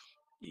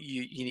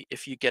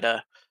 if you get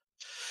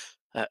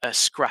a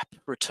scrap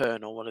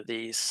return on one of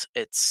these,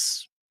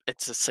 it's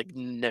a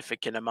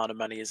significant amount of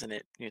money, isn't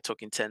it? You're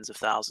talking tens of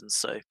thousands.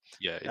 So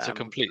Yeah, um, it's a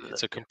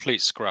yeah,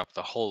 complete scrap.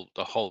 The whole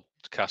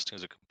casting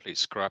is a complete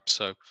scrap.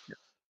 So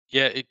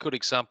yeah, yeah, a good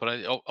example.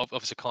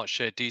 Obviously can't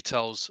share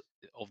details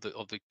of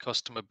the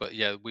customer, but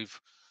yeah, we've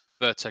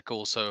Vertec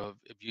also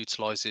have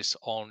utilized this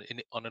on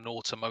an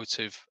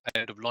automotive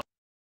end of line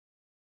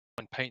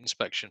paint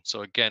inspection.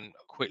 So again,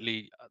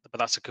 quickly, but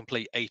that's a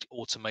complete 8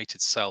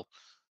 automated cell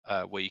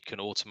where you can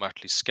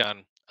automatically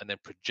scan and then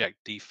project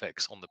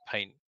defects on the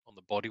paint on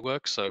the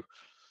bodywork. So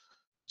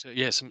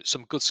yeah,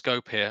 some good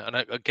scope here. And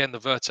again, the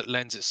Vertex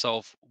lends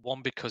itself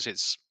one because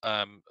it's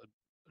a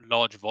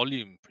large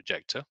volume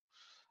projector.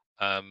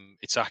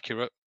 It's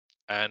accurate,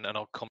 and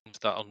I'll come to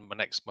that on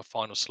my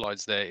final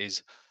slides. There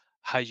is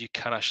how you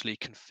can actually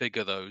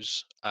configure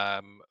those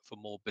for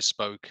more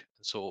bespoke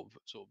and sort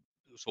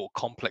of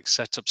complex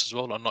setups as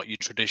well, and not your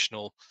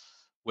traditional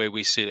where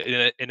we see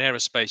it. In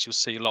aerospace. You'll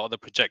see a lot of the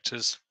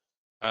projectors,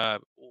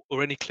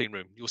 or any clean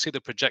room. You'll see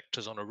the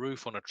projectors on a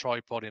roof, on a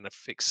tripod, in a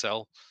fixed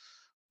cell.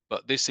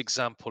 But this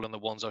example and the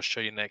ones I'll show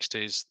you next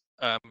is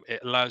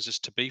it allows us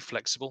to be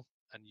flexible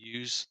and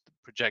use the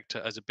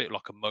projector as a bit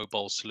like a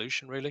mobile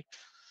solution, really.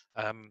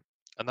 Um,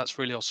 and that's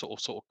really I'll sort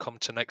of come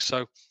to next.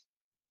 So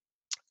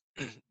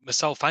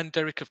myself and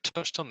Derek have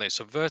touched on this.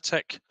 So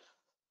Vertec,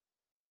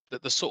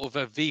 the sort of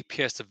a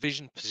VPS, the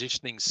vision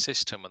positioning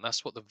system, and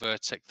that's what the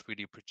Vertec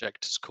 3D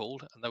projector is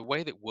called. And the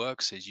way that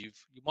works is you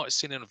might have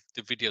seen in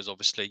the videos.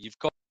 Obviously, you've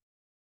got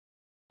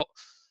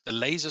the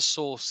laser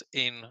source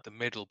in the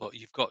middle, but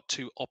you've got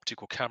two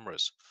optical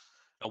cameras.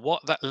 And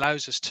what that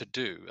allows us to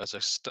do as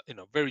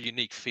a very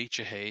unique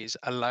feature here is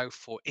allow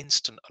for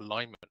instant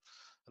alignment.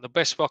 And the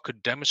best way I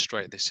could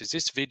demonstrate this is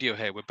this video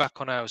here. We're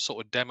back on our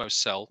sort of demo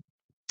cell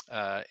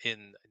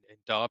in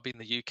Derby in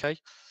the UK.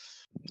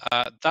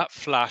 That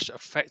flash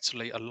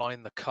effectively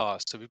aligned the car.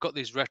 So we've got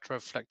these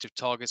retroreflective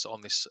targets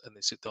on this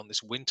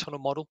wind tunnel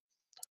model.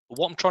 But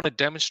what I'm trying to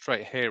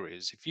demonstrate here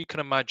is if you can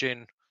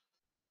imagine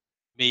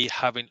me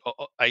having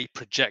a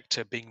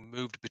projector being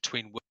moved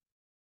between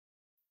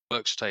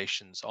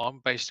workstations.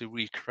 I'm basically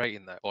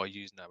recreating that by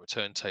using our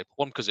turntable.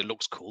 One, because it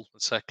looks cool,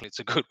 and secondly, it's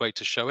a good way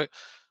to show it.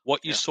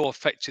 What you yeah. saw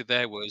affected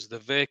there was the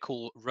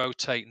vehicle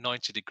rotate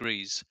 90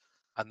 degrees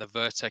and the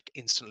Vertec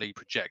instantly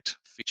project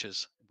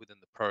features within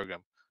the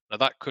program. Now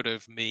that could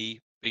have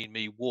been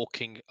me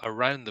walking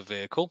around the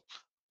vehicle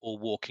or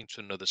walking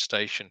to another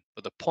station.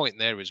 But the point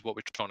there is what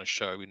we're trying to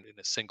show in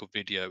a single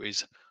video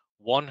is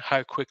one,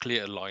 how quickly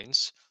it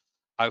aligns,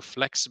 how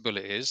flexible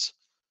it is,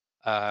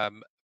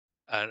 um,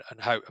 and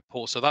how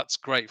poor. So that's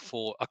great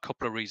for a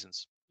couple of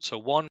reasons. So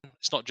one,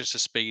 it's not just a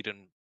speed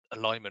and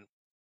alignment.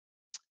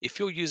 If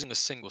you're using a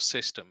single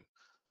system,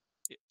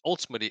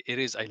 ultimately it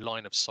is a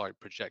line of sight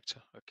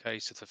projector. Okay,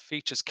 so if the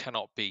features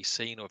cannot be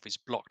seen, or if it's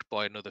blocked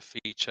by another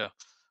feature,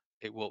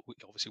 it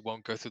obviously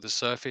won't go through the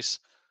surface.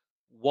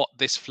 What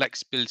this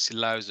flexibility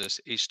allows us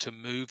is to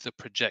move the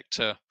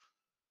projector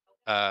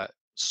uh,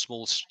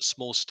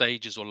 small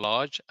stages or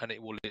large, and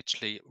it will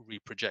literally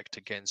reproject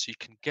again. So you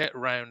can get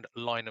around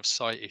line of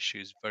sight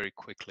issues very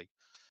quickly.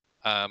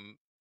 Um,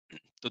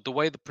 the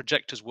way the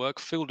projectors work,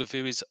 field of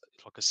view is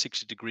like a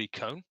 60-degree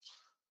cone.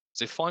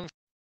 So if I'm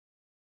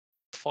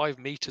 5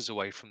 meters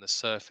away from the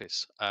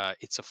surface,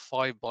 it's a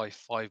 5 by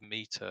 5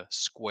 meter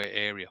square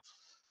area,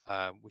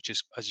 which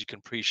is, as you can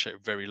appreciate,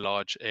 a very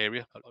large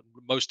area.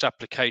 Most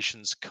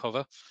applications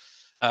cover.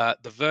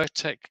 The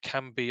Vertec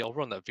can be, I'll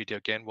run that video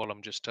again while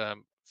I'm just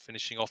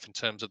finishing off in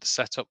terms of the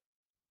setup.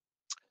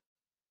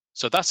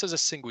 So that's as a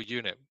single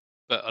unit,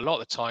 but a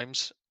lot of the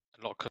times,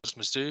 a lot of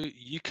customers do,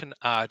 you can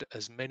add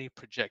as many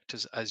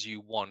projectors as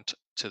you want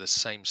to the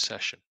same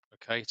session.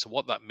 Okay, so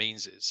what that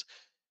means is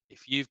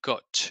if you've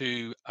got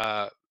two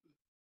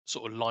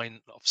sort of line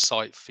of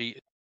sight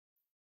feet,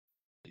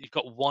 you've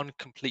got one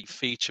complete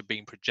feature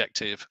being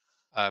projected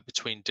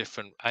between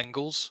different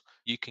angles,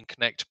 you can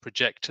connect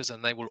projectors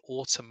and they will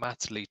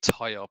automatically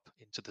tie up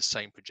into the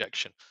same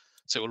projection.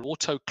 So it will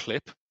auto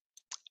clip,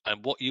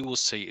 and what you will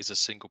see is a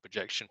single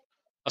projection.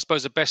 I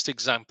suppose the best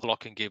example I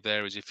can give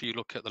there is if you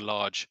look at the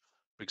large,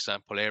 for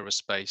example,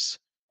 aerospace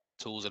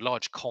tools, a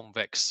large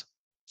convex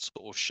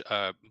sort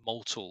of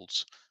mold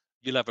tools,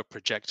 you'll have a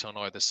projector on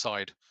either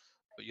side,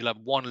 but you'll have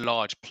one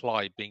large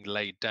ply being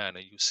laid down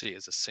and you'll see it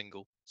as a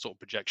single sort of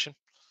projection.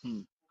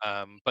 Hmm.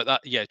 But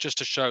that, yeah, just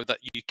to show that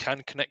you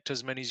can connect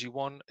as many as you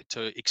want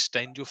to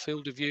extend your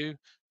field of view,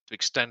 to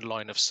extend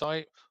line of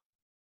sight,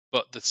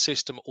 but the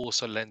system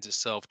also lends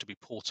itself to be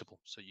portable,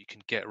 so you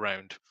can get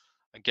around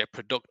and get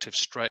productive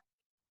straight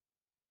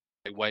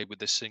away with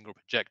this single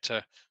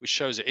projector, which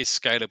shows it is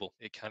scalable.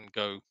 It can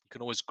go, you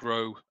can always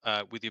grow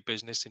with your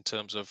business in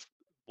terms of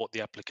what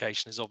the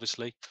application is,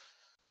 obviously.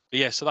 But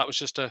yeah, so that was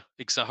just a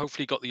example.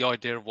 Hopefully, you got the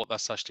idea of what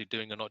that's actually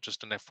doing, and not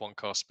just an F1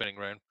 car spinning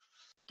around.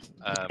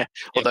 Yeah,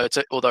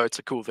 Although it's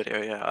a cool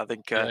video, yeah. I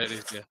think yeah, it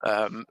is.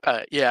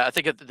 Yeah, yeah, I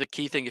think the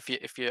key thing,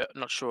 if you're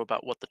not sure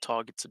about what the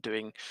targets are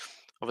doing,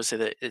 obviously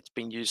that it's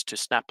being used to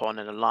snap on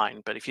and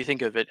align. But if you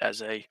think of it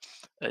as a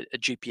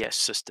GPS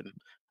system,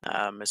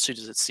 As soon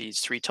as it sees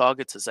 3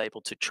 targets, it's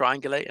able to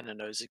triangulate, and it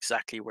knows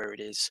exactly where it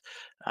is,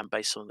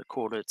 based on the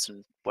coordinates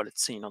and what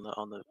it's seen on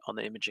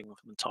the imaging of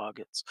the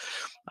targets.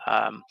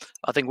 I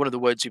think one of the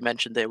words you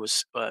mentioned there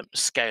was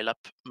scale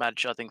up,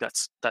 Madge. I think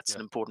that's Yeah,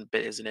 an important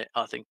bit, isn't it?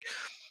 I think,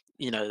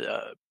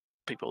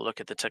 people look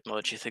at the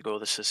technology, think, oh,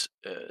 this is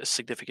a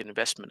significant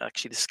investment.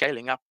 Actually, the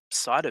scaling up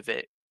side of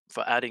it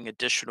for adding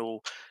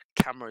additional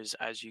cameras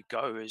as you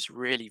go is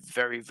really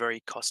very,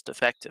 very cost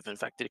effective. In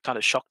fact, it kind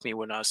of shocked me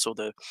when I saw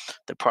the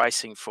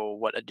pricing for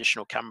what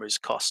additional cameras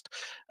cost.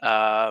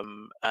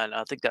 And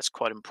I think that's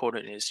quite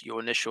important, is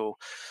uh,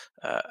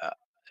 uh,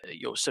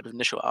 your sort of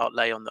initial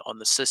outlay on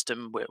the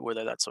system,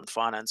 whether that's on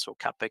finance or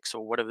capex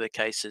or whatever the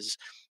case is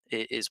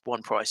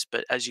one price.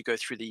 But as you go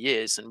through the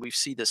years, and we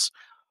see this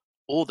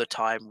all the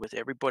time with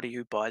everybody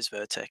who buys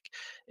Virtek,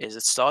 is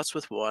it starts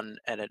with one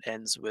and it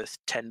ends with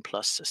 10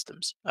 plus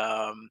systems.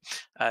 And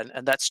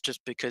that's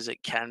just because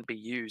it can be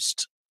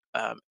used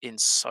in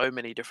so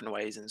many different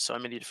ways, in so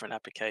many different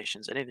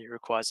applications. Anything that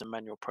requires a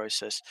manual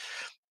process,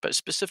 but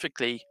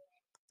specifically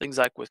things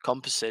like with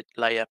composite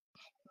layer,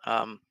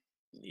 um,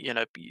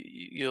 you'll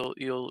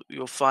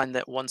find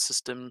that one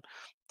system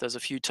does a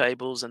few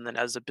tables, and then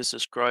as the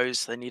business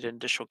grows, they need an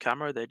additional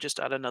camera. They just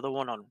add another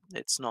one on.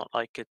 It's not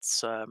like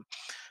it's a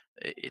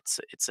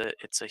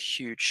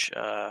huge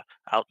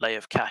outlay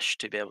of cash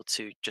to be able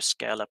to just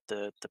scale up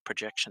the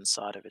projection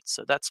side of it.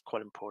 So that's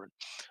quite important.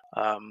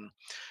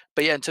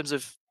 But yeah, in terms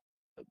of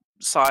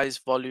size,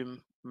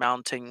 volume,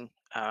 mounting,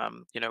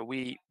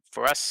 we,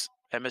 for us,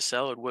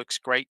 MSL, it works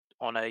great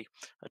on a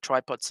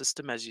tripod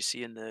system, as you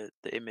see in the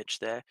image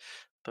there.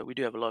 But we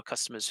do have a lot of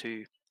customers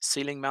who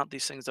ceiling mount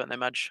these things, don't they,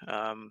 Madge?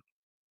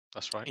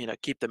 that's right.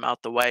 Keep them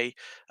out the way.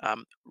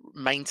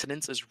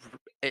 Maintenance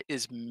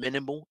is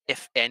minimal,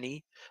 if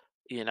any.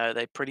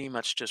 They pretty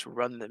much just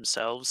run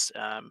themselves.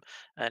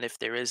 And if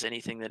there is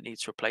anything that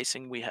needs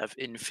replacing, we have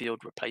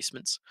in-field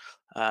replacements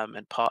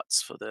and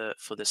parts for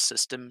the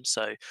system.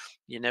 So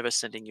you're never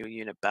sending your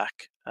unit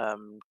back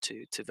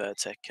to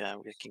Virtek.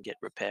 It can get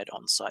repaired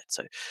on site.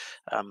 So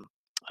um,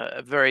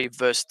 a very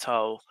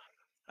versatile,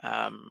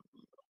 um,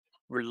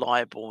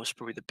 reliable is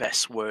probably the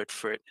best word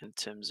for it in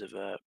terms of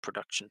a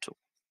production tool.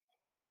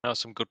 Now,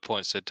 some good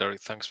points there,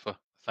 Derek. Thanks for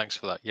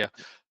that. Yeah,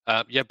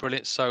 yeah,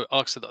 brilliant. So,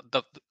 like I said,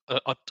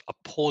 I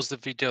paused the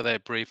video there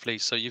briefly.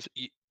 So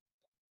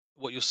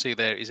what you'll see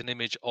there is an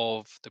image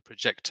of the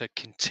projector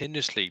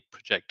continuously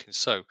projecting.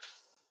 So,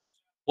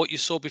 what you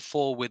saw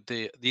before with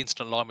the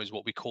instant alarm is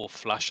what we call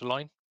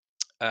FlashAlign.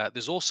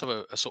 There's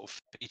also a sort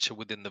of feature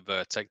within the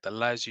Vertec that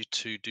allows you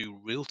to do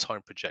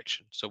real-time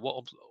projection. So,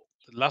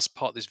 the last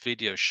part of this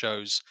video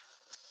shows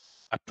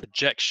a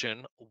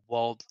projection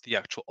while the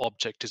actual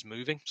object is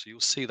moving. So you'll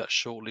see that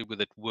shortly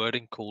with a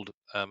wording called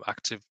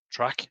active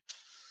track.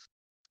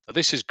 Now,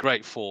 this is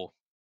great for,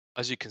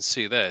 as you can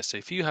see there. So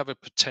if you have a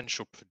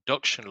potential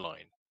production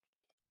line,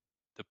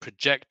 the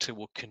projector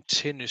will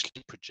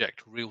continuously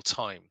project real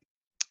time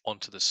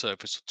onto the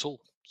surface of the tool.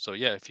 So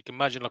yeah, if you can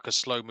imagine like a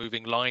slow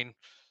moving line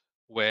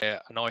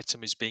where an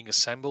item is being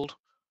assembled,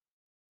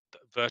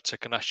 Verta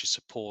can actually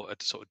support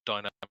a sort of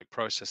dynamic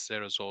process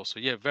there as well. So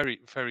yeah, very,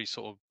 very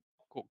sort of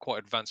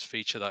quite advanced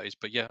feature that is,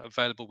 but yeah,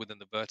 available within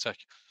the Vertec,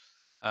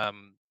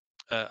 um,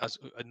 as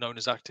known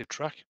as active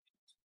track.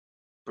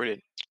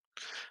 Brilliant.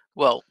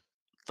 Well,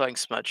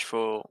 thanks much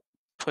for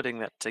putting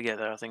that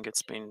together. I think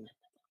it's been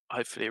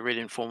hopefully a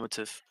really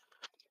informative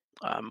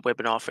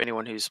webinar for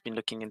anyone who's been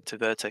looking into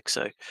Vertex.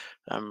 So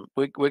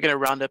we're going to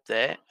round up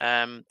there.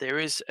 There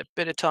is a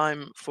bit of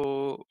time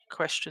for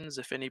questions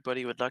if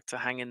anybody would like to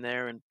hang in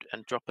there and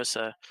drop us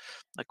a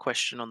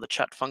question on the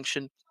chat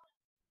function.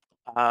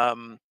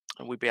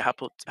 And we'd be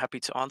happy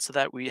to answer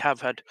that. We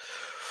have had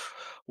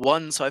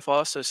one so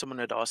far. So someone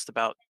had asked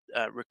about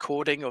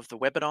recording of the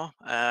webinar.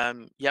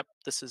 Yep,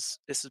 this is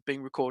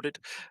being recorded,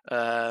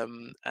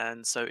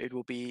 and so it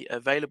will be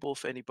available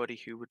for anybody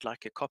who would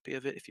like a copy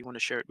of it. If you want to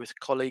share it with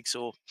colleagues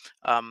or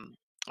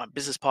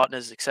business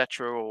partners,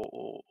 etc.,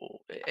 or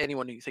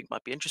anyone who you think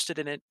might be interested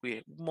in it,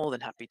 we're more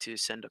than happy to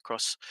send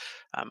across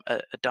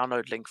a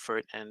download link for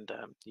it, and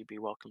you'd be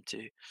welcome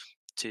to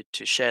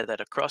share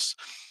that across.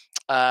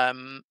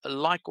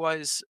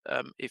 Likewise,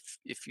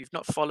 if you've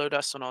not followed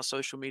us on our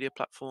social media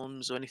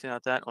platforms or anything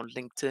like that on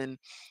LinkedIn,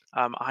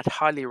 I'd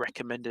highly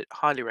recommend it.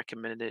 Highly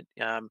recommend it.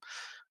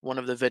 One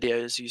of the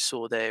videos you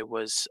saw there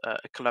was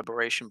a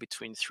collaboration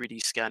between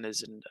 3D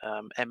scanners and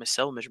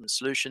MSL measurement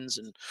solutions,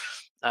 and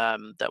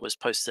that was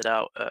posted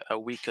out a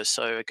week or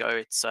so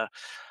ago.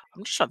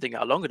 I'm just trying to think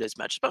how long it is,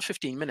 Matt. It's about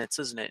 15 minutes,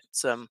 isn't it?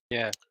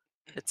 Yeah,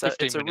 It's a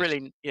 15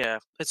 minutes.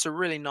 it's a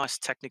really nice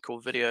technical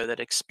video that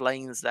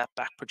explains that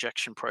back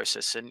projection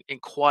process in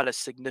quite a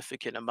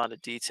significant amount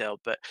of detail,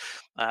 but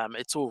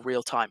it's all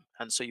real time,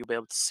 and so you'll be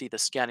able to see the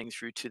scanning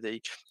through to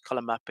the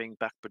color mapping,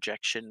 back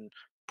projection,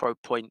 pro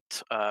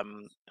point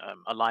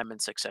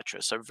alignments,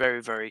 etc. So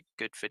very, very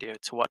good video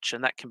to watch,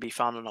 and that can be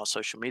found on our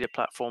social media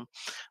platform,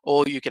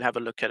 or you can have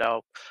a look at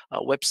our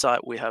website.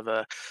 We have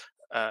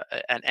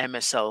an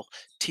MSL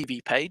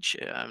TV page,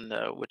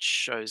 which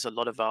shows a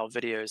lot of our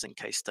videos and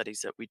case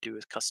studies that we do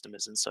with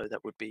customers, and so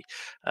that would be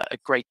a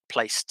great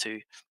place to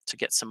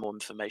get some more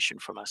information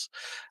from us.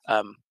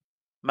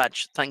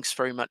 Madge, thanks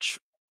very much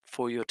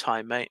for your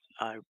time, mate.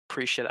 I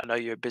appreciate it. I know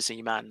you're a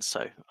busy man,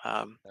 so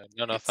No,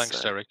 no, it's thanks,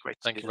 Derek. great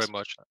to Thank do you very this.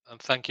 much. And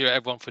thank you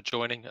everyone for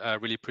joining.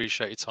 Really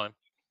appreciate your time.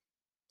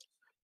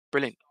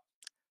 Brilliant.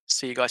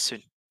 See you guys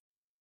soon.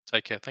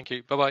 Take care. Thank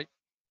you. Bye bye.